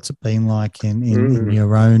things? What's it been like in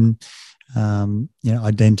your own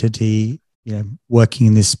identity, working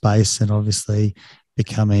in this space, and obviously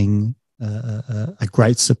becoming a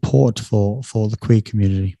great support for the queer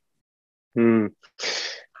community?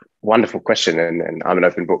 Wonderful question, and I'm an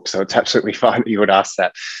open book, so it's absolutely fine that you would ask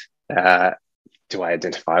that. Do I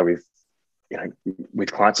identify with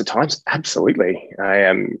clients at times? Absolutely. I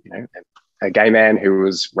am a gay man who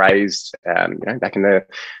was raised back in the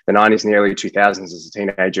 90s and the early 2000s as a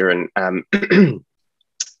teenager, and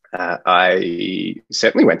I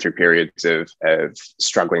certainly went through periods of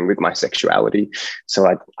struggling with my sexuality. So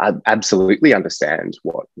I absolutely understand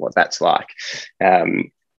what that's like.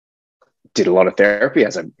 Did a lot of therapy,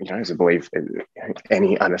 as I believe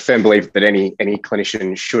I'm a firm believer that any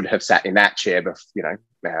clinician should have sat in that chair,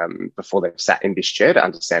 before they've sat in this chair, to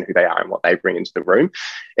understand who they are and what they bring into the room.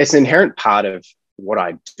 It's an inherent part of what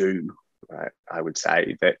I do. I would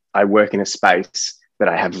say that I work in a space that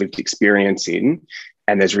I have lived experience in,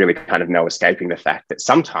 and there's really kind of no escaping the fact that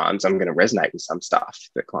sometimes I'm going to resonate with some stuff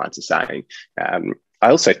that clients are saying. I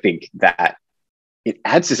also think that it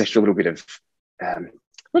adds this extra little bit of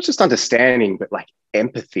not just understanding, but like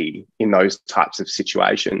empathy in those types of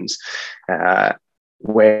situations,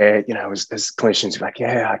 where, as clinicians, we're like,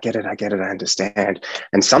 yeah, I get it, I understand.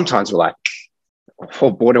 And sometimes we're like,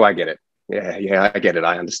 oh boy, do I get it. Yeah, I get it,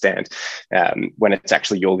 I understand. When it's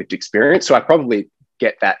actually your lived experience. So I probably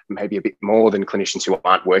get that maybe a bit more than clinicians who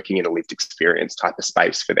aren't working in a lived experience type of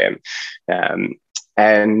space for them.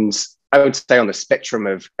 And I would say on the spectrum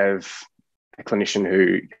of a clinician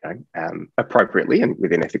who appropriately and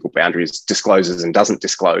within ethical boundaries discloses and doesn't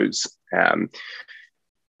disclose.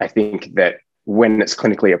 I think that when it's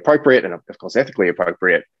clinically appropriate and, of course, ethically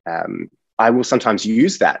appropriate, I will sometimes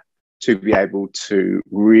use that to be able to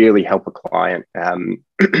really help a client, and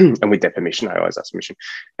with their permission, I always ask permission,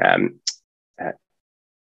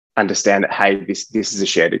 understand that, hey, this is a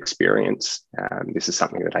shared experience. This is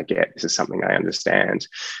something that I get. This is something I understand.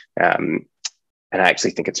 And I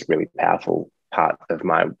actually think it's a really powerful part of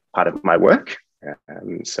my work.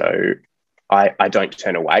 So I don't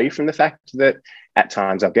turn away from the fact that at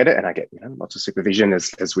times I'll get it, and I get lots of supervision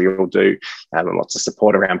as we all do, and lots of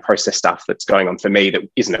support around process stuff that's going on for me that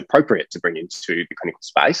isn't appropriate to bring into the clinical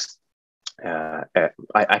space. I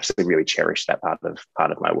actually really cherish that part of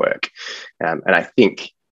my work, and I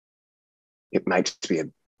think it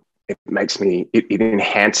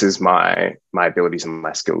enhances my abilities and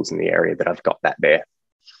my skills in the area that I've got that there.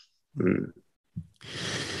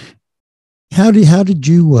 How did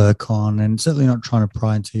you work on, and certainly not trying to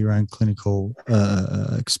pry into your own clinical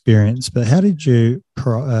experience, but how did you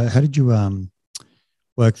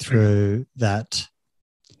work through that?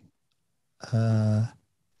 I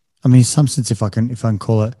mean, in some sense, if I can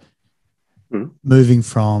call it, moving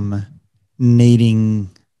from needing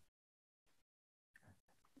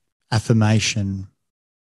affirmation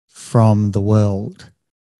from the world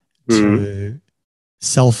to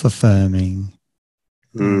self-affirming.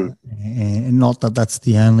 And not that that's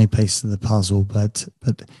the only piece of the puzzle, but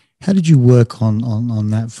how did you work on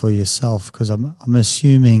that for yourself? Because I'm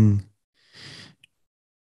assuming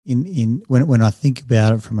when I think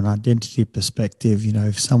about it from an identity perspective,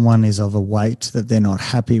 if someone is of a weight that they're not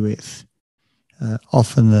happy with,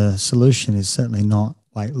 often the solution is certainly not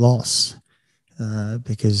weight loss,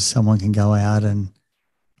 because someone can go out and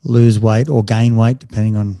lose weight or gain weight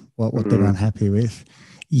depending on what they're unhappy with,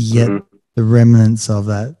 yet the remnants of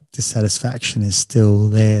that dissatisfaction is still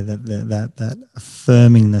there, that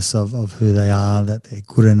affirmingness of who they are, that they're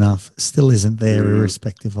good enough, still isn't there,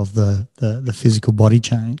 irrespective of the physical body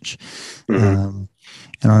change. And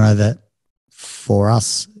I know that for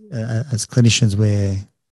us as clinicians, we're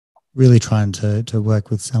really trying to work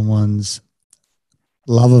with someone's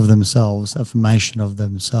love of themselves, affirmation of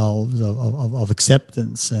themselves, of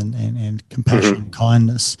acceptance and compassion and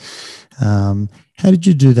kindness. How did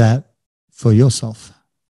you do that for yourself?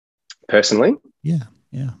 Personally? Yeah.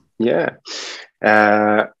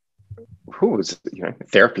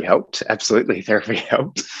 Therapy helped. Absolutely, therapy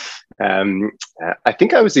helped. I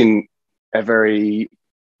think I was in a very,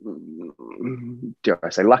 dare I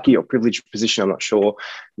say, lucky or privileged position. I'm not sure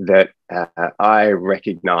that I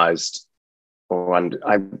recognised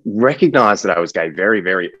that I was gay very,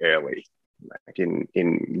 very early. Like in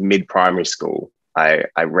mid-primary school, I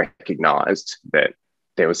recognised that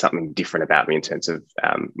there was something different about me in terms of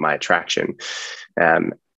my attraction.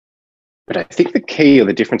 But I think the key or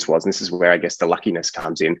the difference was, and this is where I guess the luckiness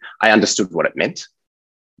comes in, I understood what it meant.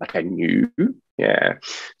 Like I knew. Yeah.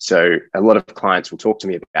 So a lot of clients will talk to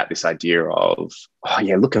me about this idea of,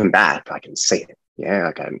 looking back, I can see it. Yeah,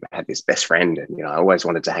 like I had this best friend and, I always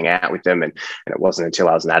wanted to hang out with them. And it wasn't until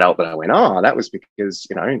I was an adult that I went, that was because,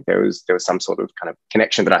 there was some sort of kind of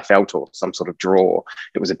connection that I felt or some sort of draw.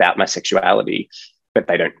 It was about my sexuality. But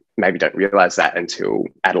they don't realize that until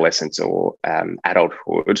adolescence or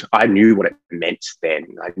adulthood. I knew what it meant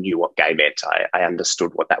then. I knew what gay meant. I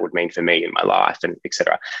understood what that would mean for me in my life, and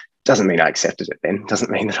etc. Doesn't mean I accepted it then. Doesn't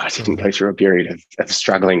mean that I didn't go through a period of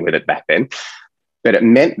struggling with it back then. But it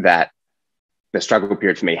meant that the struggle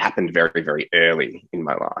period for me happened very, very early in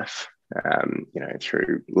my life.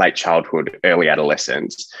 Through late childhood, early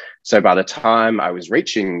adolescence. So by the time I was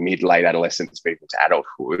reaching mid-late adolescence, moving to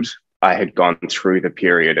adulthood, I had gone through the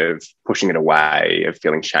period of pushing it away, of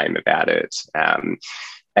feeling shame about it. And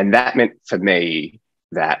that meant for me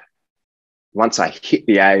that once I hit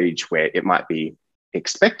the age where it might be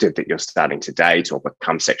expected that you're starting to date or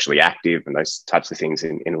become sexually active and those types of things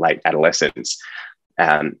in late adolescence,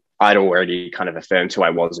 I'd already kind of affirmed who I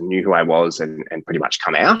was and knew who I was and pretty much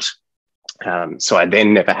come out. So I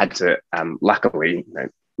then never had to, luckily,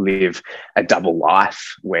 live a double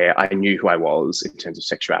life where I knew who I was in terms of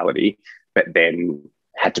sexuality, but then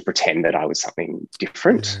had to pretend that I was something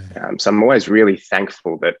different. So I'm always really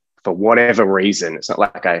thankful that for whatever reason, it's not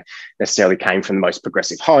like I necessarily came from the most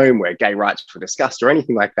progressive home where gay rights were discussed or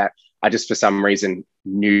anything like that. I just, for some reason,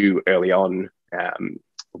 knew early on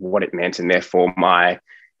what it meant, and therefore my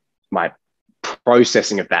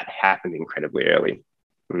processing of that happened incredibly early.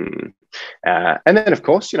 And then, of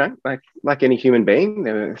course, like any human being,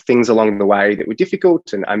 there were things along the way that were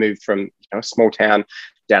difficult. And I moved from a small town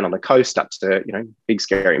down on the coast up to, big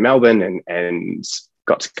scary Melbourne, and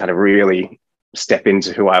got to kind of really step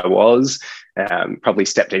into who I was. Probably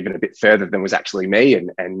stepped even a bit further than was actually me, and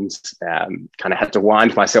kind of had to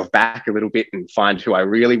wind myself back a little bit and find who I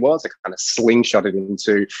really was. I kind of slingshotted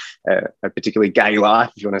into a particularly gay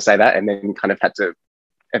life, if you want to say that, and then kind of had to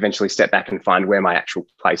eventually step back and find where my actual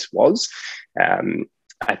place was.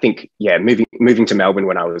 I think, moving to Melbourne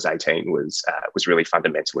when I was 18 was really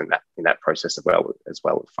fundamental in that process as well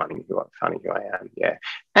of finding who I am. Yeah,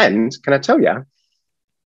 and can I tell you,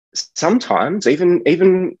 sometimes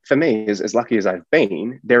even for me, as lucky as I've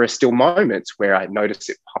been, there are still moments where I notice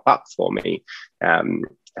it pop up for me.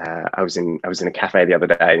 I was in a cafe the other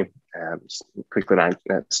day. Just quickly,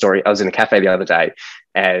 story. I was in a cafe the other day,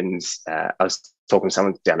 and I was talking to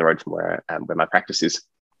someone down the road from where my practice is,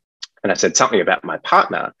 and I said something about my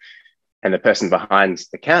partner, and the person behind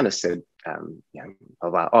the counter said, "Oh,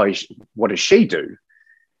 what does she do?"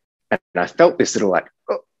 And I felt this little I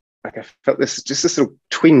felt this little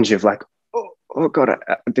twinge of oh God,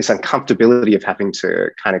 this uncomfortability of having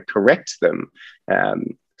to kind of correct them.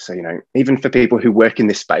 So, even for people who work in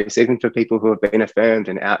this space, even for people who have been affirmed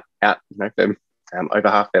and out for over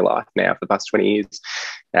half their life now, for the past 20 years,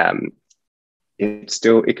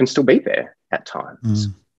 it can still be there at times.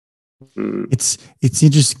 It's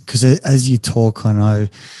interesting because as you talk, I know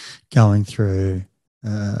going through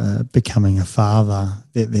becoming a father,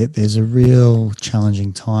 there's a real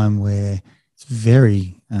challenging time where it's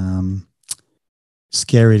very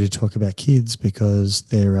scary to talk about kids, because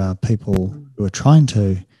there are people who are trying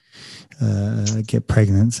to get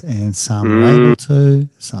pregnant, and some are able to,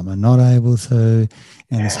 some are not able to,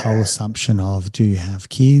 and this whole assumption of, do you have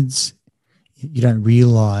kids? You don't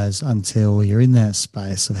realise until you're in that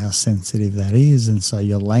space of how sensitive that is, and so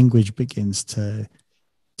your language begins to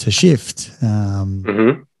shift.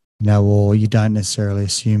 Or you don't necessarily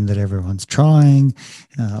assume that everyone's trying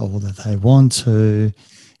or that they want to.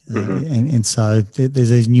 And so there's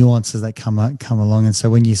these nuances that come along. And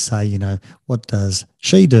so when you say, what does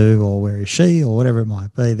she do, or where is she, or whatever it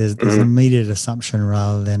might be, there's an immediate assumption,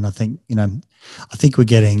 rather than, I think we're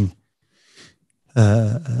getting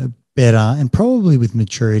better, and probably with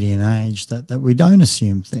maturity and age, that we don't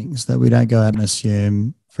assume things, that we don't go out and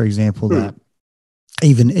assume, for example, that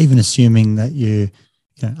even assuming that you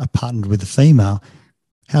are partnered with a female.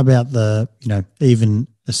 How about even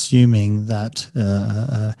assuming that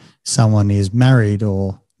someone is married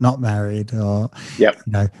or not married, or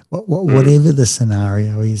whatever the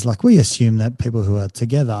scenario is. Like, we assume that people who are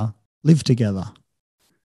together live together.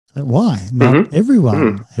 So why? Not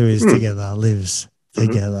everyone who is together lives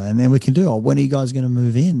together. And then we can do, when are you guys going to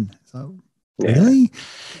move in? So, really?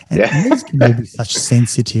 And these can be such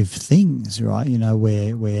sensitive things, right?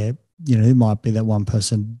 Where it might be that one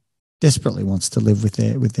person desperately wants to live with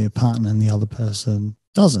their partner and the other person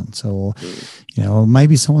doesn't, or or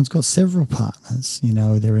maybe someone's got several partners.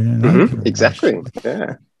 They're in an open exactly. relationship.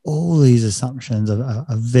 Yeah. All these assumptions are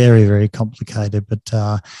very, very complicated. But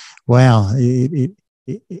wow, it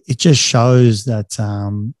just shows that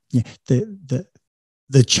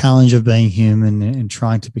the challenge of being human and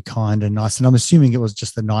trying to be kind and nice. And I'm assuming it was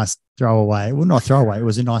just a nice throwaway. Well, not throwaway. It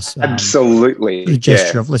was a nice absolutely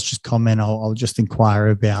gesture of, let's just comment. I'll just inquire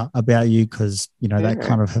about you, because that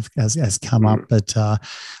kind of has come up. But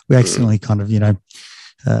we accidentally kind of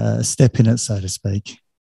step in it, so to speak.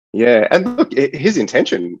 Yeah, and look, his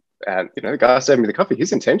intention. The guy serving me the coffee,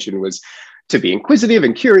 his intention was to be inquisitive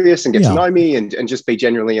and curious and get to know me, and just be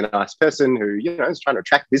generally a nice person who, is trying to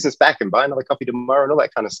attract business back and buy another coffee tomorrow and all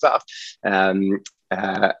that kind of stuff.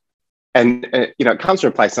 It comes from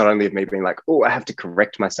a place not only of me being like, oh, I have to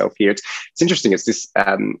correct myself here. It's interesting. It's this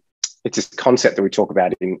concept that we talk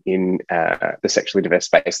about in the sexually diverse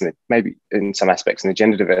space, and maybe in some aspects in the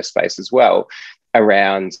gender diverse space as well,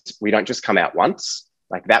 around, we don't just come out once.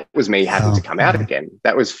 Like, that was me having to come out again.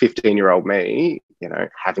 That was 15-year-old me,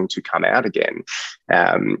 having to come out again.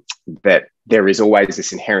 That there is always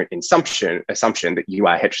this inherent assumption that you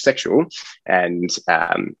are heterosexual, and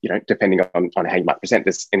depending on how you might present,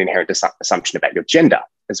 there's an inherent assumption about your gender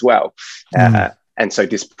as well. And so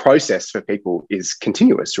this process for people is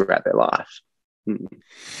continuous throughout their life.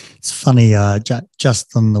 It's funny.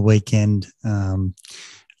 Just on the weekend, I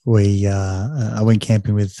went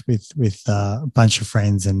camping with a bunch of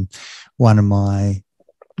friends, and one of my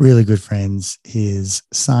really good friends, his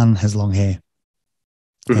son has long hair,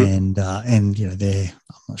 and they're, I'm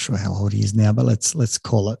not sure how old he is now, but let's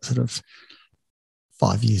call it sort of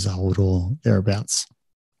 5 years old or thereabouts,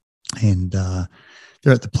 and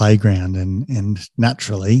they're at the playground, and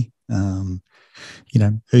naturally, who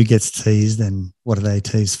gets teased and what do they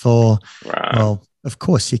tease for? Right. Well, of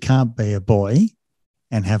course, you can't be a boy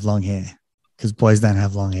and have long hair because boys don't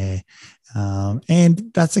have long hair.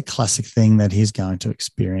 And that's a classic thing that he's going to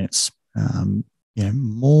experience,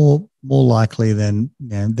 more likely than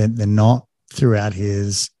not throughout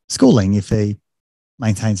his schooling if he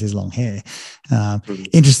maintains his long hair.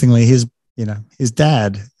 Interestingly, his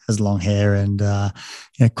dad has long hair and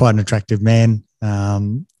quite an attractive man.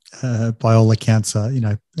 By all accounts,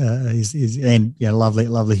 he's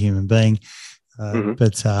lovely human being.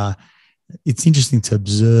 But it's interesting to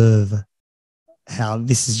observe how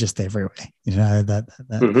this is just everywhere.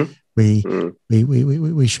 We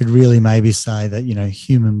should really maybe say that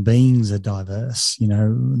human beings are diverse.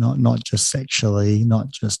 Not just sexually, not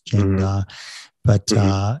just gender, but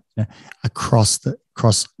across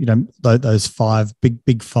those five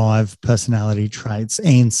big five personality traits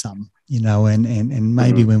and some. And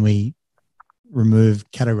maybe when we remove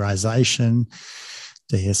categorization,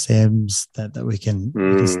 DSMs, that we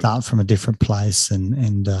can start from a different place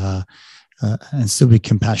and still be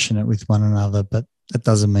compassionate with one another. But that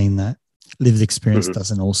doesn't mean that lived experience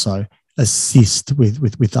doesn't also assist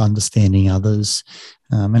with understanding others,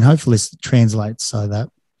 and hopefully it translates so that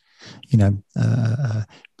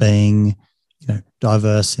being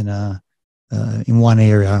diverse in one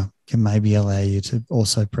area can maybe allow you to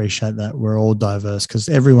also appreciate that we're all diverse, because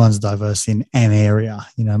everyone's diverse in an area.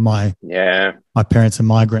 My parents are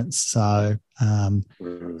migrants, so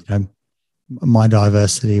my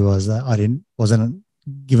diversity was that I wasn't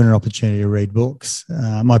given an opportunity to read books.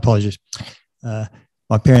 My apologies.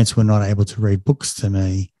 My parents were not able to read books to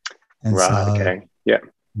me, and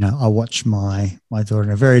I watched my daughter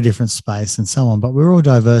in a very different space and so on. But we're all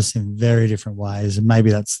diverse in very different ways, and maybe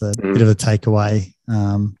that's the bit of a takeaway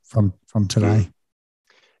from today.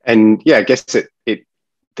 And I guess it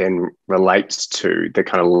then relates to the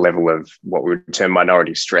kind of level of what we would term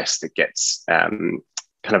minority stress that gets kind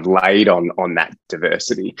of laid on that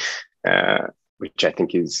diversity, which I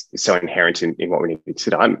think is so inherent in what we need to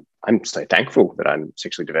consider. I'm so thankful that I'm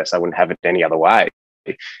sexually diverse. I wouldn't have it any other way.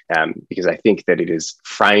 Because I think that it has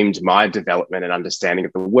framed my development and understanding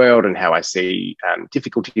of the world and how I see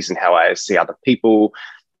difficulties and how I see other people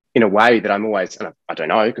in a way that I'm always, and I don't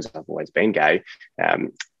know because I've always been gay,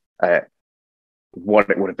 what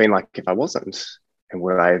it would have been like if I wasn't. And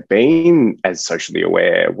would I have been as socially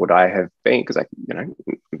aware? Would I have been, because I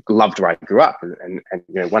loved where I grew up and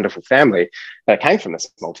wonderful family. But I came from a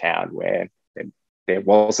small town where there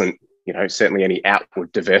wasn't certainly any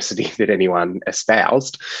outward diversity that anyone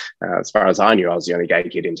espoused. As far as I knew, I was the only gay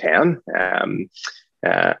kid in town.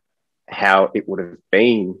 How it would have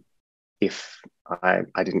been if I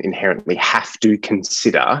didn't inherently have to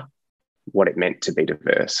consider what it meant to be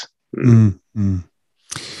diverse.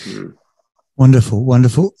 Wonderful,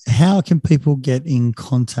 wonderful. How can people get in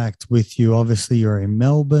contact with you? Obviously, you're in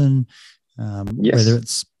Melbourne. Yes. Whether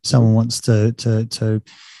it's someone wants to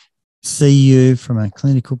see you from a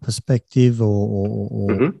clinical perspective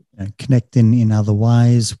or connect in other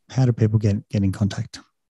ways, how do people get in contact?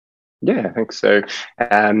 Yeah, thanks. So I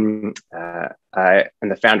am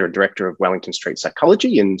the founder and director of Wellington Street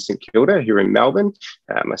Psychology in St Kilda here in Melbourne.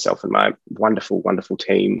 Myself and my wonderful, wonderful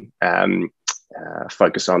team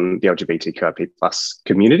focus on the LGBTIQ plus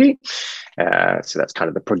community. So that's kind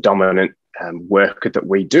of the predominant work that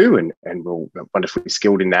we do, and we're wonderfully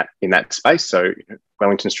skilled in that space. So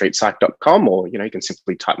wellingtonstreetpsych.com, or you can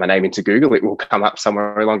simply type my name into Google. It will come up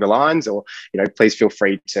somewhere along the lines, or please feel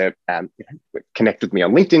free to connect with me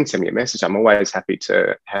on LinkedIn, send me a message. I'm always happy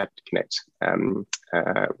to connect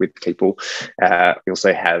with people. We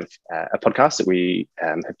also have a podcast that we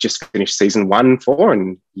have just finished season 1 for,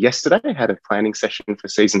 and yesterday had a planning session for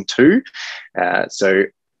season 2. So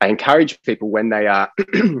I encourage people when they are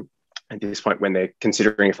at this point, when they're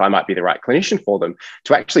considering if I might be the right clinician for them,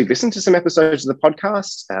 to actually listen to some episodes of the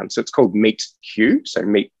podcast. So it's called Meet Q. So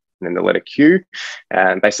Meet and then the letter Q.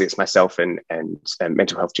 Basically, it's myself and a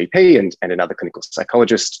mental health GP and another clinical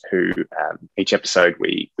psychologist who each episode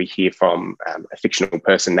we hear from a fictional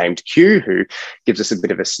person named Q, who gives us a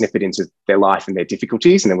bit of a snippet into their life and their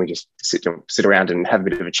difficulties. And then we just sit around and have a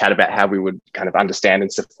bit of a chat about how we would kind of understand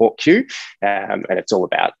and support Q. And it's all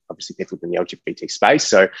about, obviously, people in the LGBT space.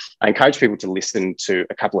 So I encourage people to listen to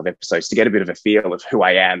a couple of episodes to get a bit of a feel of who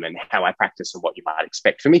I am and how I practice and what you might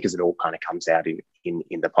expect from me, because it all kind of comes out in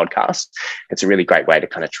the podcast. It's a really great way to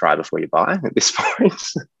kind of try before you buy at this point.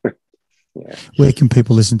 Yeah. Where can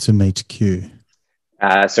people listen to Meet Q?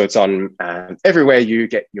 So it's on everywhere you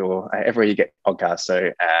get podcasts.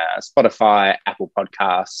 So Spotify, Apple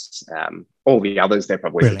Podcasts, all the others. They're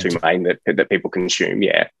probably Brilliant. The two main that people consume.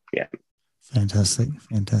 Yeah. Fantastic.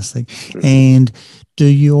 And do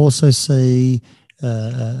you also see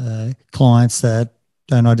clients that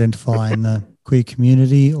don't identify in the queer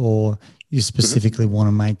community, or you specifically want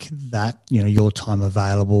to make that, your time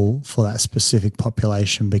available for that specific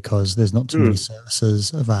population because there's not too many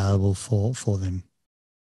services available for them?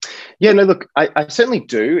 Yeah, no, look, I certainly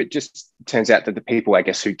do. It just turns out that the people, I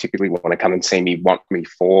guess, who typically want to come and see me want me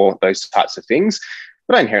for those types of things.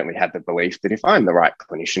 But I inherently have the belief that if I'm the right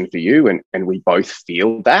clinician for you and we both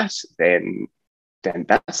feel that, then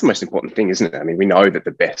that's the most important thing, isn't it? I mean, we know that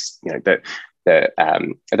the best,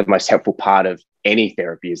 the most helpful part of any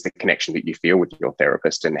therapy is the connection that you feel with your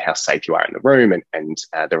therapist and how safe you are in the room and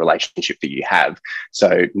the relationship that you have.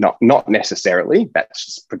 So not necessarily, that's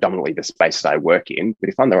just predominantly the space that I work in. But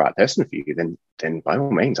if I'm the right person for you, then by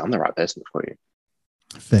all means, I'm the right person for you.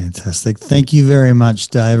 Fantastic. Thank you very much,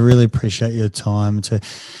 Dave. I really appreciate your time to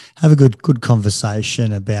have a good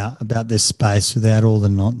conversation about this space without all the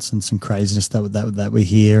nonsense and craziness that we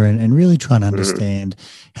hear, and really trying to understand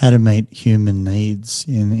how to meet human needs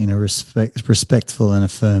in a respectful and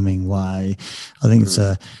affirming way. I think it's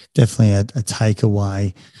definitely a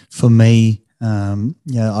takeaway for me.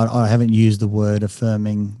 I haven't used the word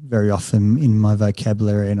affirming very often in my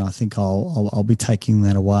vocabulary, and I think I'll be taking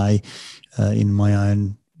that away in my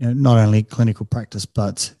own, not only clinical practice,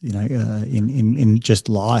 but in just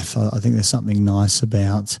life. I think there's something nice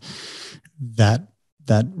about that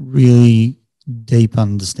really deep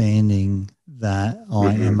understanding that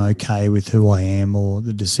I am okay with who I am, or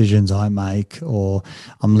the decisions I make, or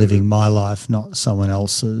I'm living my life, not someone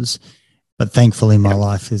else's. But thankfully, my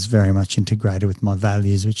life is very much integrated with my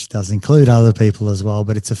values, which does include other people as well.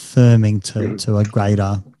 But it's affirming to a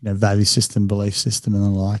greater value system, belief system, and the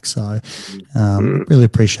like. So, really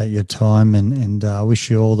appreciate your time, and wish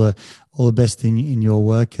you all the best in your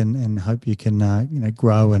work, and hope you can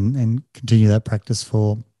grow and continue that practice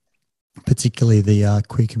for particularly the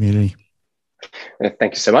queer community.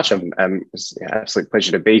 Thank you so much. It's an absolute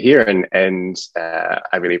pleasure to be here, and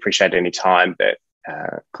I really appreciate any time that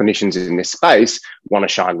clinicians in this space want to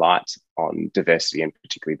shine light on diversity, and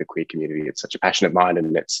particularly the queer community. It's such a passion of mine,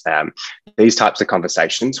 and it's these types of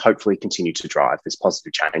conversations hopefully continue to drive this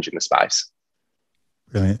positive change in the space.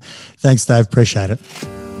 Brilliant. Thanks, Dave. Appreciate it.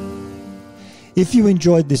 If you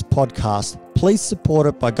enjoyed this podcast, please support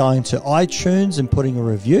it by going to iTunes and putting a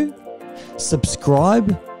review,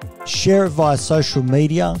 subscribe, share it via social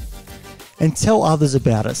media, and tell others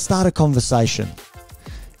about it. Start a conversation.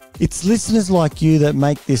 It's listeners like you that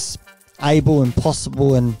make this able and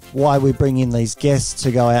possible, and why we bring in these guests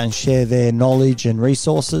to go out and share their knowledge and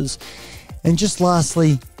resources. And just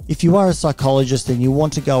lastly, if you are a psychologist and you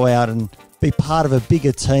want to go out and be part of a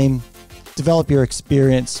bigger team, develop your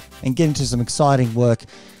experience and get into some exciting work,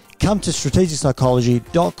 come to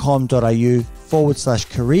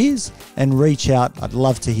strategicpsychology.com.au/careers and reach out. I'd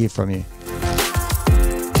love to hear from you.